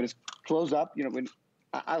 When it's closed up, you know,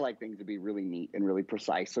 I like things to be really neat and really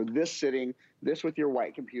precise. So this with your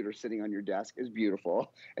white computer sitting on your desk is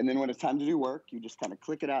beautiful. And then when it's time to do work, you just kind of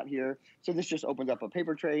click it out here. So this just opens up a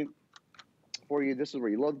paper tray for you. This is where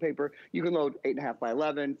you load the paper. You can load 8.5 by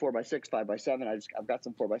 11, 4 by 6, 5 by 7. I've got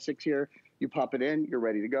some 4 by 6 here. You pop it in, you're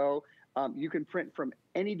ready to go. You can print from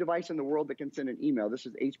any device in the world that can send an email. This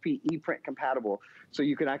is HP ePrint compatible. So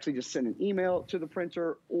you can actually just send an email to the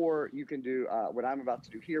printer, or you can do what I'm about to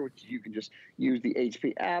do here, which you can just use the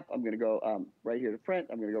HP app. I'm going to go right here to print.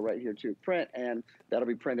 I'm going to go right here to print, and that'll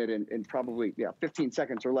be printed in probably 15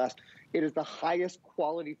 seconds or less. It is the highest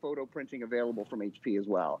quality photo printing available from HP as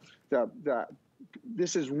well.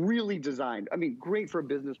 This is really designed. I mean, great for a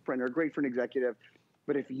business printer, great for an executive.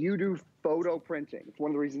 But if you do photo printing, it's one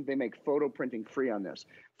of the reasons they make photo printing free on this.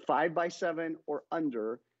 5 by 7 or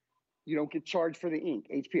under, you don't get charged for the ink.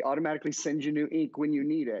 HP automatically sends you new ink when you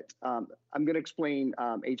need it. I'm going to explain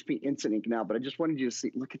HP Instant Ink now, but I just wanted you to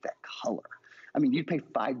see, look at that color. I mean, you'd pay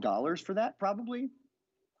 $5 for that probably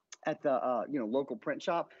at the local print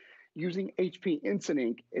shop. Using HP Instant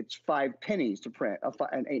Ink, it's 5 pennies to print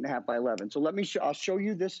an 8.5 by 11. So I'll show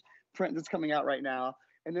you this print that's coming out right now.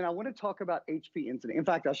 And then I want to talk about HP Instant Ink. In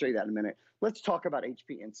fact, I'll show you that in a minute. Let's talk about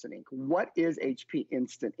HP Instant Ink. What is HP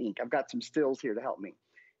Instant Ink? I've got some stills here to help me.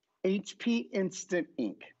 HP Instant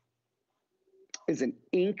Ink is an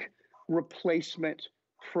ink replacement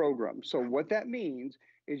program. So what that means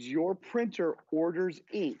is your printer orders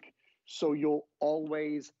ink, so you'll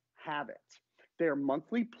always have it. They're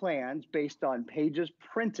monthly plans based on pages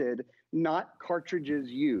printed, not cartridges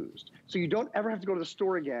used. So you don't ever have to go to the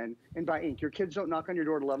store again and buy ink. Your kids don't knock on your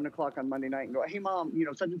door at 11 o'clock on Monday night and go, hey, Mom, you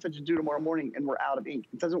know, such and such is due tomorrow morning and we're out of ink.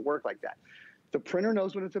 It doesn't work like that. The printer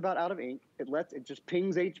knows when it's about out of ink. It just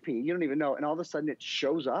pings HP. You don't even know. And all of a sudden it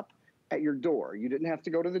shows up at your door. You didn't have to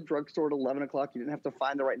go to the drugstore at 11 o'clock. You didn't have to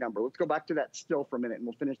find the right number. Let's go back to that still for a minute and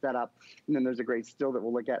we'll finish that up. And then there's a great still that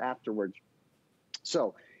we'll look at afterwards.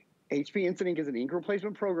 So HP Instant Ink is an ink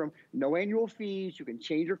replacement program. No annual fees. You can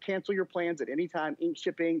change or cancel your plans at any time. Ink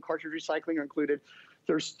shipping, cartridge recycling are included.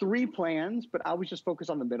 There's 3 plans, but I always just focus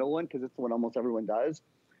on the middle one because it's the one almost everyone does.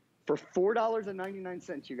 For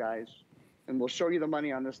 $4.99, you guys, and we'll show you the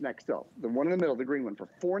money on this next still. The one in the middle, the green one, for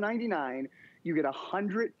 $4.99, you get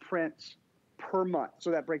 100 prints per month.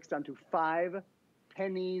 So that breaks down to 5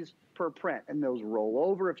 pennies per print, and those roll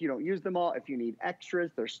over if you don't use them all. If you need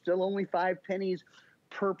extras, there's still only 5 pennies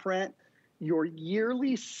per print. Your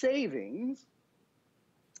yearly savings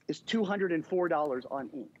is $204 on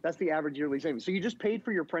ink. That's the average yearly savings. So you just paid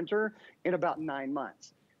for your printer in about 9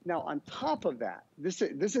 months. Now, on top of that, this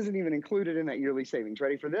isn't even included in that yearly savings.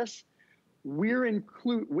 Ready for this? When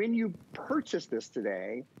you purchase this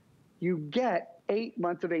today, you get 8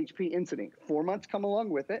 months of HP Instant Ink. 4 months come along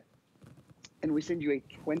with it, and we send you a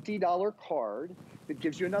 $20 card that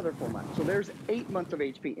gives you another 4 months. So there's 8 months of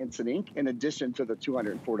HP Instant Ink in addition to the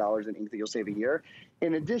 $204 in ink that you'll save a year.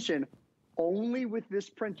 In addition, only with this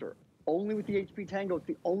printer, only with the HP Tango, it's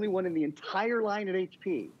the only one in the entire line at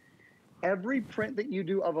HP. Every print that you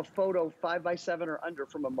do of a photo 5 by 7 or under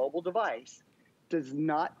from a mobile device does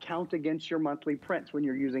not count against your monthly prints when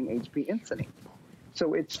you're using HP Instant Ink.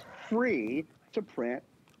 So it's free to print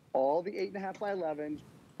all the 8.5 by 11s,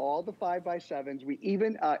 all the 5 by 7s. We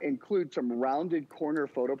even include some rounded corner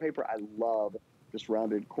photo paper. I love this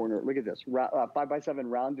rounded corner. Look at this, 5 by 7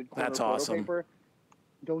 rounded corner That's photo awesome. paper.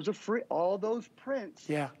 Those are free. All those prints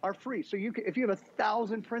are free. So you can, if you have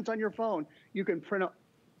 1,000 prints on your phone, you can print out.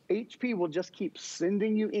 HP will just keep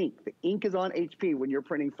sending you ink. The ink is on HP when you're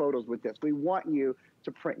printing photos with this. We want you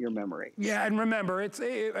to print your memory. Yeah, and remember,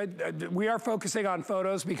 we are focusing on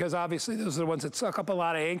photos because obviously those are the ones that suck up a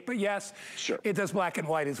lot of ink, but yes, sure, it does black and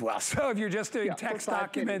white as well. So if you're just doing text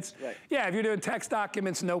documents, yeah, if you're doing text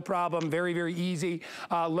documents, no problem, very, very easy.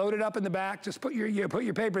 Load it up in the back, just put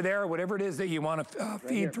your paper there, or whatever it is that you want to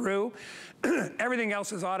feed through. Everything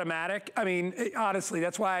else is automatic. I mean, honestly,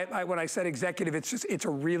 that's why when I said executive, it's a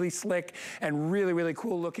really slick and really, really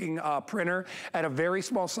cool looking printer at a very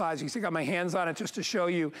small size. You see, I got my hands on it just to show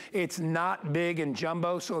you it's not big and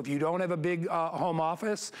jumbo. So if you don't have a big home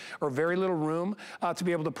office or very little room to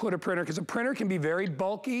be able to put a printer, because a printer can be very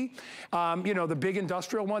bulky. You know, the big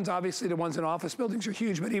industrial ones, obviously the ones in office buildings are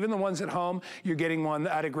huge, but even the ones at home, you're getting one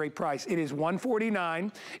at a great price. It is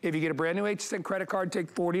 $149. If you get a brand new HSN credit card,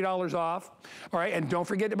 take $40 off. All right, and don't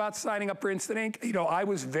forget about signing up for Instant Ink. You know, I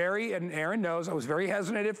was very, and Aaron knows, I was very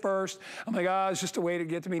hesitant at first. I'm like, oh, it's just a way to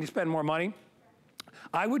get me to spend more money.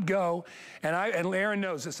 I would go, and Aaron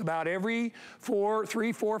knows this, about every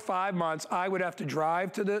 3, 4, 5 months, I would have to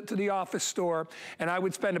drive to the office store, and I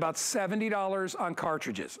would spend about $70 on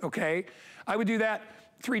cartridges, okay? I would do that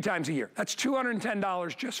 3 times a year. That's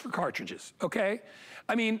 $210 just for cartridges, okay?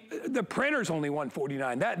 I mean, the printer's only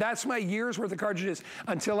 $149. That's my year's worth of cartridges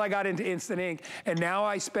until I got into Instant Ink. And now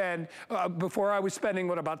I spend, before I was spending,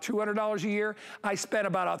 what, about $200 a year? I spent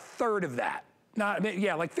about a third of that.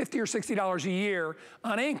 Like $50 or $60 a year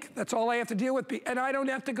on ink. That's all I have to deal with. And I don't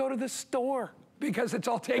have to go to the store because it's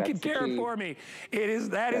all taken care of for me.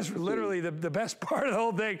 That is literally the best part of the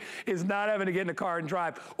whole thing, is not having to get in a car and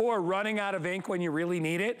drive or running out of ink when you really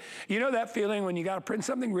need it. You know that feeling when you got to print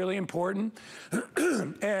something really important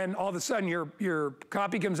and all of a sudden your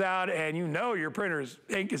copy comes out and you know your printer's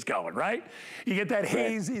ink is going, right? You get that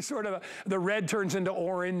hazy sort of, the red turns into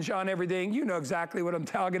orange on everything. You know exactly what I'm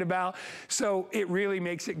talking about. So it really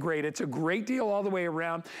makes it great. It's a great deal all the way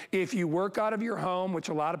around. If you work out of your home, which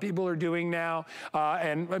a lot of people are doing now,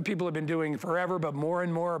 and people have been doing forever, but more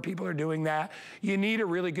and more people are doing that. You need a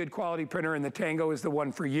really good quality printer, and the Tango is the one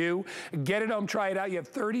for you. Get it home, try it out. You have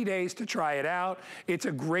 30 days to try it out. It's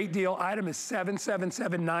a great deal. Item is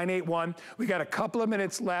 777981. We got a couple of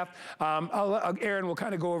minutes left. Aaron will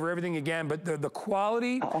kind of go over everything again, but the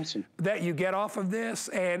quality that you get off of this,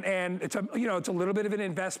 and it's it's a little bit of an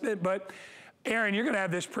investment, but Aaron, you're going to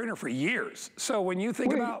have this printer for years. So when you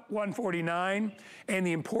think about $149 and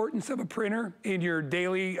the importance of a printer in your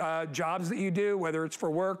daily jobs that you do, whether it's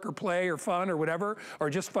for work or play or fun or whatever,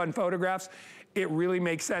 or just fun photographs, it really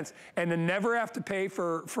makes sense. And to never have to pay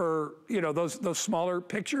for those smaller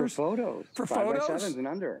pictures. For photos. For photos? 5x7s and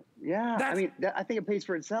under. Yeah. I mean, I think it pays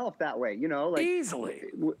for itself that way, like easily.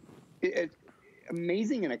 It's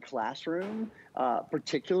amazing in a classroom,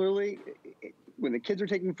 particularly when the kids are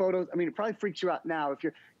taking photos. I mean, it probably freaks you out now if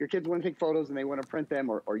your kids want to take photos and they want to print them,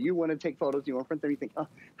 or you want to take photos, you want to print them, you think, oh,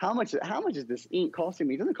 how much is this ink costing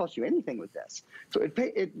me? It doesn't cost you anything with this. So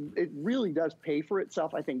it really does pay for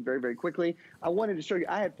itself, I think, very, very quickly. I wanted to show you,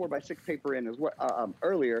 I had 4x6 paper in as well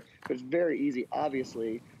earlier, but it's very easy,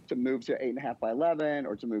 obviously, to move to 8.5x11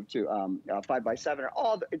 or to move to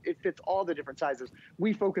 5x7, it fits all the different sizes.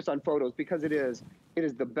 We focus on photos because it is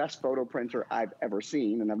the best photo printer I've ever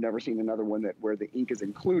seen, and I've never seen another one where the ink is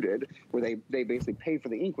included, where they basically pay for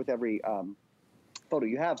the ink with every photo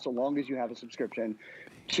you have, so long as you have a subscription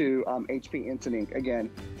to HP Instant Ink.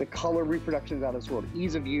 Again, the color reproduction is out of this world.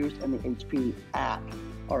 Ease of use and the HP app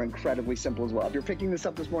are incredibly simple as well. If you're picking this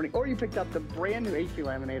up this morning, or you picked up the brand new HP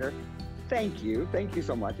laminator, thank you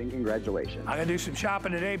so much, and congratulations. I'm gonna do some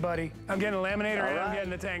shopping today, buddy. I'm getting a laminator and I'm getting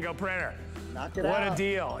the Tango printer. Knock it out. What a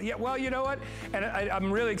deal. Yeah, well, you know what? And I'm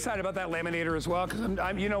really excited about that laminator as well, because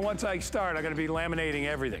once I start, I'm gonna be laminating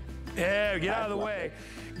everything. Yeah, get out of the way.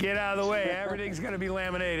 Get out of the way. Everything's going to be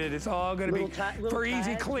laminated. It's all going to be for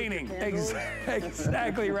easy cleaning.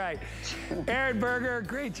 Exactly right. Aaron Berger,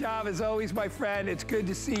 great job as always, my friend. It's good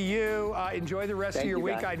to see you. Enjoy the rest of your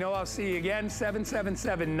week. I know I'll see you again.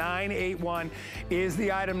 777981 is the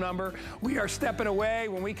item number. We are stepping away.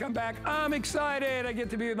 When we come back, I'm excited. I get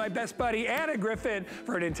to be with my best buddy, Anna Griffin,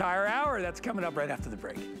 for an entire hour. That's coming up right after the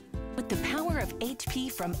break. With the power of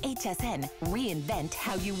HP from HSN, reinvent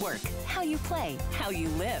how you work, how you play, how you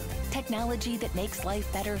live. Technology that makes life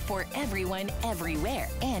better for everyone, everywhere.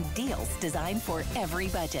 And deals designed for every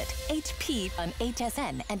budget. HP on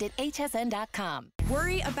HSN and at hsn.com.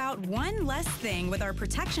 Worry about one less thing with our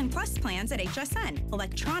Protection Plus plans at HSN.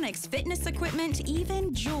 Electronics, fitness equipment,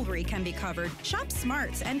 even jewelry can be covered. Shop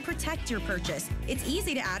smart and protect your purchase. It's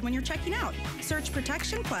easy to add when you're checking out. Search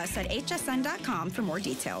Protection Plus at hsn.com for more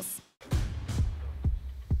details.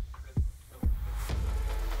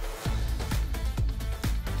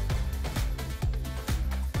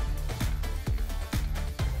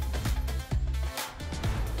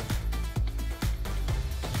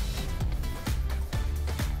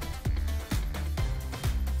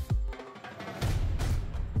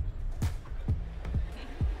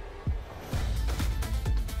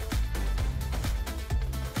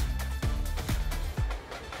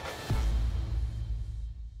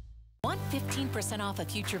 15% off a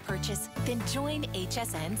future purchase? Then join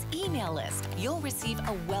HSN's email list. You'll receive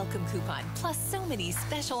a welcome coupon, plus so many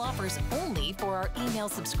special offers only for our email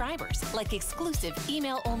subscribers, like exclusive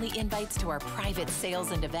email-only invites to our private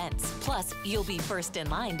sales and events. Plus, you'll be first in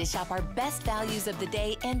line to shop our best values of the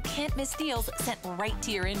day and can't miss deals sent right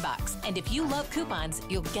to your inbox. And if you love coupons,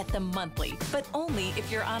 you'll get them monthly, but only if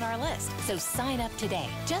you're on our list. So sign up today.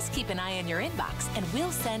 Just keep an eye on your inbox and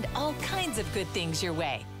we'll send all kinds of good things your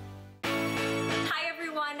way. Hi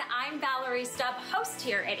everyone, I'm Valerie Stubb, host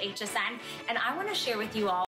here at HSN, and I want to share with you all